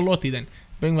 forget about Belotti then.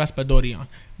 Bring Raspadori on.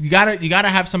 You gotta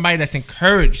have somebody that's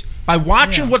encouraged by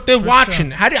watching Yeah, what they're for watching.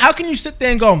 sure. How can you sit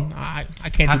there and go, I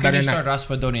can't How do can better you than start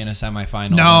that? Raspadori in a semifinal?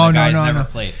 No, when the no, guy's no, never no.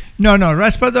 played? No,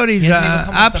 Raspadori is He hasn't even come off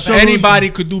the bench. absolutely. Anybody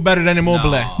could do better than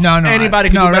Immobile. No. No, Anybody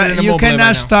could no, do better than you Immobile cannot right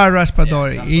now. start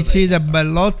Raspadori. Yeah, It's Raspadori either can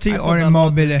Belotti I or put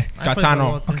Immobile. I put Gaetano.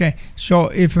 Belotti. Okay, so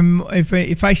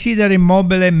if I see that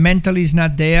Immobile mentally is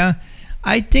not there,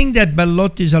 I think that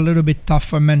Bellotti is a little bit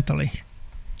tougher mentally.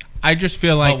 I just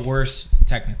feel like But worse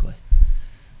technically.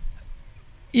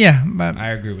 Yeah, but I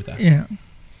agree with that. yeah.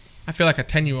 I feel like a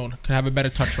 10-year-old could have a better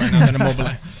touch right now than Immobile.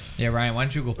 Yeah, Ryan, why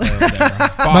don't you go play over there, bro?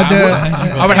 But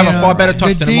I would have a far better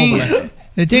touch than Immobile.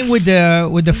 The thing with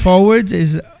the forwards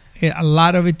is a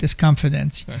lot of it is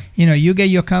confidence. Yeah. You know, you get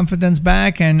your confidence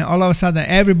back, and all of a sudden,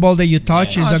 every ball that you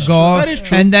touch Yeah. is That's a goal. That is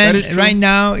true. And That then is true. right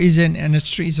now, he's in a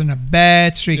streak, he's on a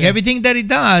bad streak. Yeah. Everything that he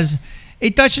does,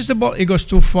 he touches the ball, it goes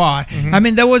too far. Mhm. I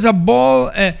mean, there was a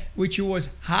ball which was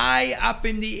high up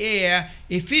in the air.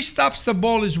 If he stops the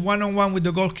ball, is 1-on-1 with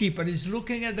the goalkeeper. He's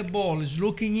looking at the ball. He's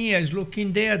looking here. He's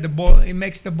looking there. The ball. He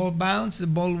makes the ball bounce. The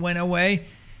ball went away.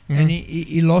 And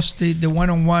he lost the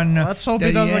 1-on-1. Let's hope he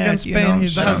that does had, against you Spain. know, He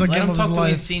so- does a Let game him of talk his to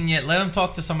life. Insigne. Let him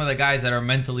talk to some of the guys that are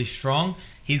mentally strong.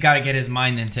 He's got to get his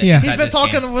mind into. Yeah. He's been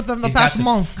talking with them the past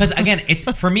month. Because again, it's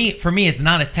for me, it's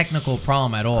not a technical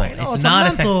problem at all. I know, it's a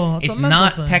not mental- it's a it's mental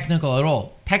not thing. technical at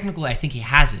all. Technically, I think he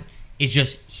has it. It's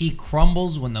just he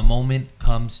crumbles when the moment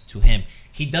comes to him.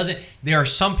 He doesn't. There are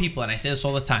some people, and I say this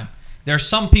all the time. There are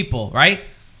some people, right?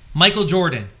 Michael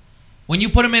Jordan. When you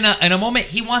put him in a moment,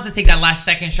 he wants to take that last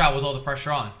second shot with all the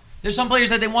pressure on. There's some players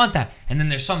that they want that, and then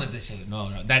there's some that they say, no,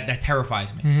 that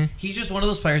terrifies me. He's just one of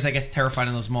those players that gets terrified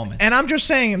in those moments. And I'm just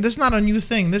saying, this is not a new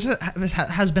thing. This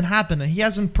has been happening. He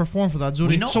hasn't performed for that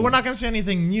We Zuri, know. so we're not going to see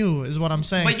anything new, is what I'm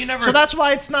saying. But you never- So that's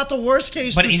why it's not the worst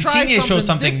case. But to try Insigne showed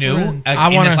something new different.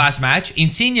 in this last match.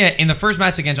 Insigne in the first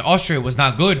match against Austria was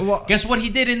not good. Well- Guess what he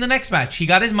did in the next match? He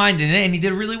got his mind in it and he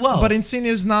did really well. But Insigne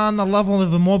is not on the level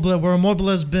of Immobile, where Immobile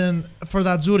has been for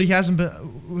that Zuri. He hasn't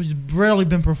been. He's rarely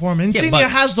been performing. Insigne but-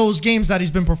 has those games that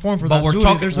he's been performing for But that we're Zuri.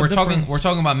 talking There's a we're talking difference. we're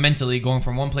talking about mentally going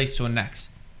from one place to the next.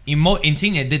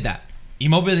 Insigne did that.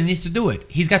 Immobile needs to do it.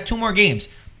 He's got 2 more games.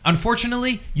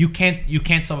 Unfortunately, you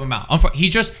can't sub him out.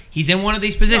 He's in one of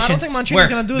these positions. think Mancini's where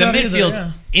gonna do the that either, midfield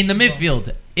yeah. in the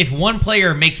midfield. If one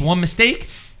player makes one mistake,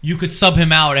 you could sub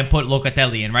him out and put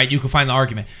Locatelli in. Right? You could find the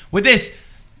argument with this.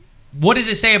 What does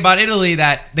it say about Italy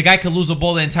that the guy could lose the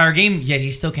ball the entire game, yet he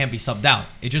still can't be subbed out?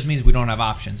 It just means we don't have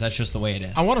options. That's just the way it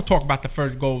is. I want to talk about the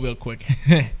first goal real quick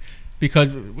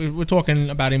because we're talking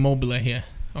about Immobile here.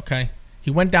 Okay,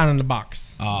 he went down in the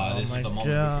box. This my is the moment.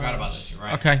 We gosh. forgot about this. You're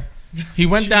right. Okay, he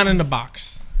went down in the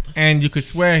box, and you could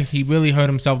swear he really hurt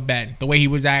himself bad. The way he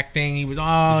was acting, he was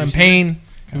in see pain.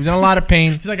 He was in a lot of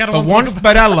pain. He's like, I don't but wanna once talk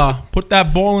Barella put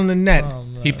that ball in the net, Oh,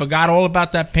 man. he forgot all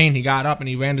about that pain. He got up and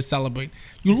he ran to celebrate.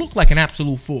 You look like an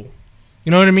absolute fool.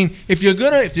 You know what I mean? If you're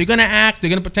gonna act, you're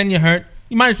gonna pretend you're hurt.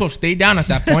 You might as well stay down at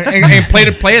that point and play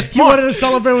it He smart. wanted to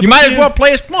celebrate with You the might as team. well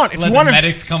play it smart. If Let you the want to,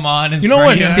 medics come on and you know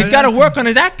what? spray He's got to work on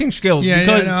his acting skills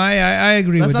because I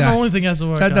agree That's with not that. the only thing he has to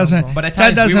work That on, doesn't- bro. But at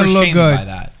That times we were doesn't look shamed good. by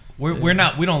that. We're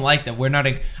not. We don't like that. We're not.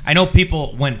 I know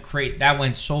people that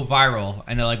went so viral,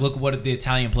 and they're like, "Look what the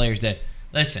Italian players did."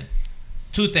 Listen,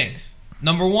 2 things.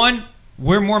 Number 1,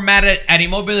 we're more mad at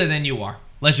Immobile than you are.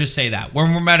 Let's just say that we're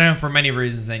more mad at him for many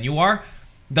reasons than you are.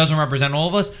 Doesn't represent all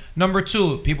of us. Number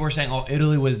 2, people were saying, "Oh,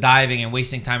 Italy was diving and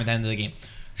wasting time at the end of the game."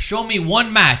 Show me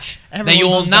one match that Everyone you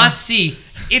will does not that. see.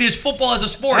 It is football as a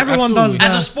sport. Everyone does Absolutely.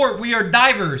 As a that. sport, we are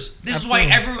divers. This Absolutely.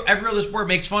 is why every other sport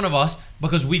makes fun of us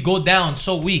because we go down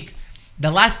so weak.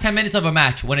 The last 10 minutes of a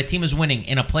match when a team is winning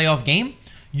in a playoff game,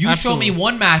 you Absolutely. show me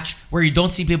one match where you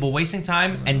don't see people wasting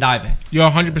time and diving. you're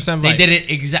 100% right. They did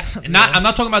it exactly. I'm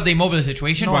not talking about the Immobile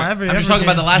situation. No, I'm every just talking game.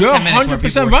 about the last You're 10 minutes where 100%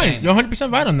 people were right. saying You're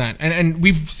 100% right on that. And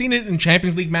we've seen it in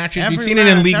Champions League matches. We've Every seen it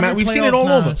in match, league every matches. We've seen it playoff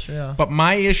all match, over. yeah. But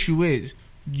my issue is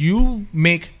you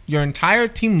make your entire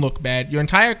team look bad, your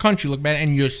entire country look bad,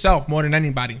 and yourself more than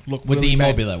anybody look With really the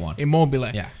bad. Immobile one. Immobile.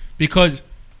 Yeah. Because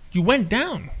you went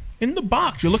down in the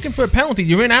box. You're looking for a penalty.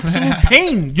 You're in absolute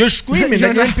pain. You're screaming You're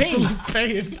and you're in in pain. absolute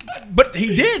pain. But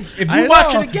he did. If I you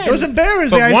watch know. it again. It was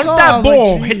embarrassing. But I once saw, I that was like,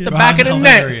 ball geez. hit the Wow, back of the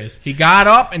hilarious. net, he got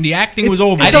up and the acting was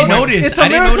over. I It's didn't a- notice. It's I a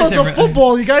didn't miracle notice of it.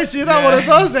 football. You guys see that? What it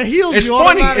does? It heals It's you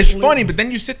funny. It's automatically. funny, but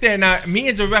then you sit there now. Me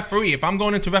as a referee, if I'm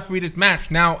going in to referee this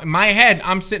match, now in my head,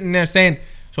 I'm sitting there saying,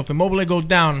 "So if Immobile goes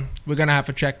down, we're gonna have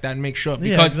to check that and make sure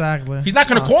because Yeah, exactly. he's not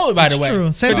gonna call it right It's away."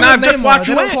 true. Same But thing now with I've just Neymar. watched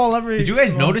They you don't act. call every. Did you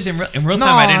guys notice in real time? No,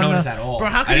 I didn't no. notice at all. Bro,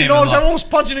 how I can you didn't even notice? look. Everyone was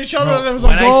punching each other. Bro, and there was a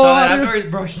when I goal. saw that out of it.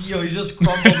 afterwards, bro, he just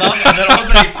crumpled up, and then all of a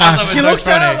sudden he popped up and He looks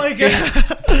started at it crying.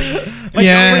 like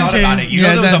Yeah. I thought about it. You know,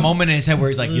 Yeah, there was a that- moment in his head where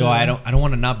he's like, "Yo, I don't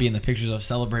want to not be in the pictures of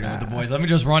celebrating with the boys. Let me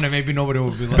just run and maybe nobody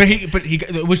will be looking." But he,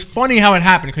 it was funny how it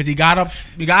happened because he got up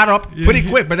pretty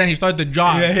quick, but then he started to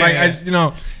jog. Yeah, yeah, like, yeah. as, you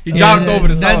know, he jogged over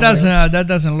to that celebrate.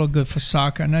 doesn't look good for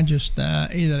soccer, not just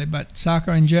Italy, but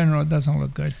soccer in general doesn't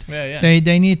look good. Yeah.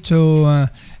 They need to,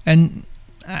 and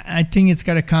I think it's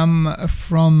got to come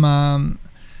from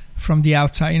the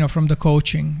outside, from the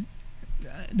coaching.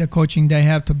 the coaching they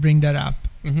have to bring that up.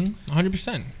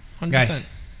 100%. Guys,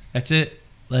 that's it.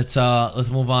 Let's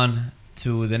move on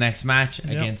to the next match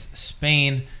against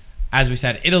Spain. As we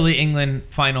said, Italy England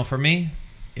final for me.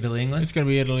 Italy England. It's gonna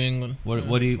be Italy England.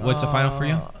 What's the final for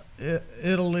you?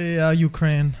 Italy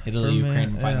Ukraine. Italy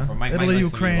Ukraine final for Mike. Italy Mike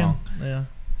Ukraine. Yeah.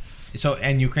 So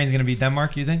and Ukraine's gonna beat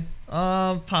Denmark, you think?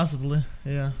 Possibly.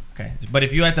 Yeah. Okay, but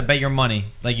if you had to bet your money,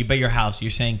 like you bet your house,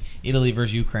 you're saying Italy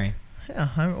versus Ukraine. Yeah,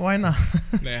 why not?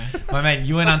 Yeah. My man,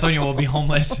 you and Antonio will be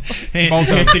homeless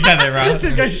together, bro.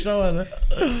 This guy's showing it.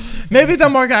 Maybe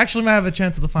Denmark actually might have a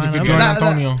chance at the final. You could join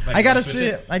Antonio. I gotta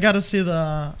see. I gotta see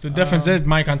the. The difference is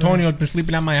Mike Antonio's been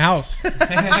sleeping at my house.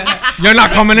 You're not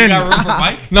coming in. You got room for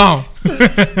Mike? No.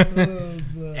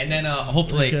 And then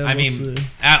hopefully, Okay, I mean,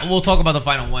 we'll talk about the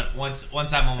final once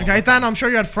that moment. Gaetan, I'm sure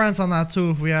you had friends on that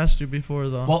too. If we asked you before,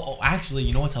 though. Well, actually,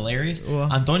 you know what's hilarious?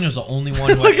 What? Antonio's the only one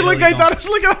who had look, Italy Gaetan's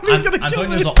looking at me. He's gonna kill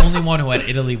me. Antonio's the only one who had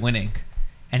Italy winning.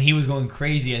 And he was going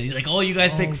crazy. He's like, "Oh, you guys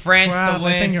picked France crap, to I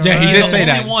think win." you're Yeah, he right. did He's say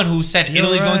the only that. one who said You're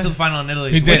Italy's going right. to the final and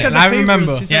Italy's He did. winning. And I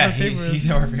remember. He said Yeah, the favorites. he's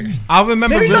our favorite. I remember.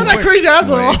 Maybe he's real not that quick. crazy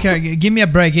after all. Okay, give me a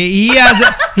break. He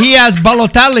has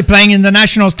Balotelli playing in the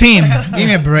national team. Give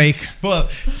me a break. Well,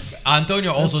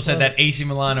 Antonio also said that AC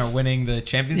Milan are winning the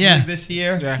Champions Yeah. League this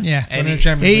year. Yeah. Yeah. And Winning the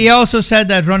Champions He League. also said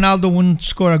that Ronaldo wouldn't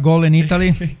score a goal in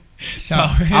Italy. So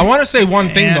I want to say one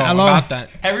thing Yeah, though hello. about that.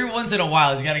 every once in a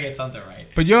while, he's got to get something right.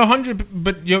 But you're 100.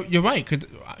 But you're right. Cause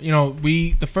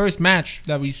the first match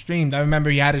that we streamed, I remember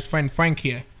he had his friend Frank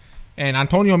here, and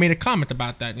Antonio made a comment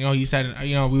about that. He said,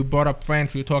 we brought up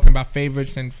France. We were talking about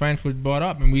favorites, and France was brought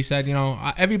up, and we said,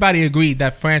 everybody agreed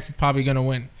that France is probably gonna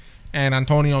win, and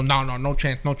Antonio, no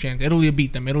chance. Italy will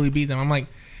beat them. I'm like,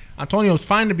 Antonio's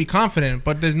fine to be confident,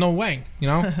 but there's no way.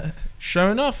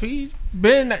 Sure enough, he's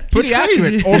been pretty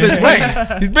accurate all this way.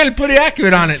 He's been pretty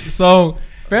accurate on it. So.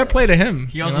 Fair play to him.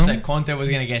 He also said Conte was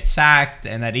going to get sacked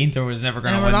and that Inter was never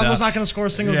going to win. Ronaldo's not going to score a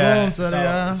single goal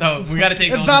instead. So we got to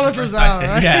take it those balances into out, perspective.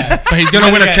 right? Yeah, But he's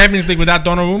gonna win a Champions League without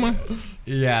Donnarumma.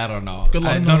 Yeah, I don't know. Good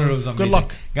luck. Donnaruma's Good amazing.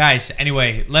 luck. Guys.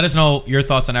 Anyway, let us know your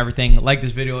thoughts on everything. Like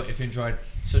this video if you enjoyed.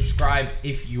 Subscribe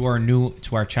if you are new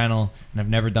to our channel and have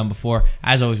never done before.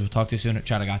 As always, we'll talk to you soon.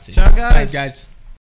 Ciao ragazzi. Ciao, guys. Thanks, guys.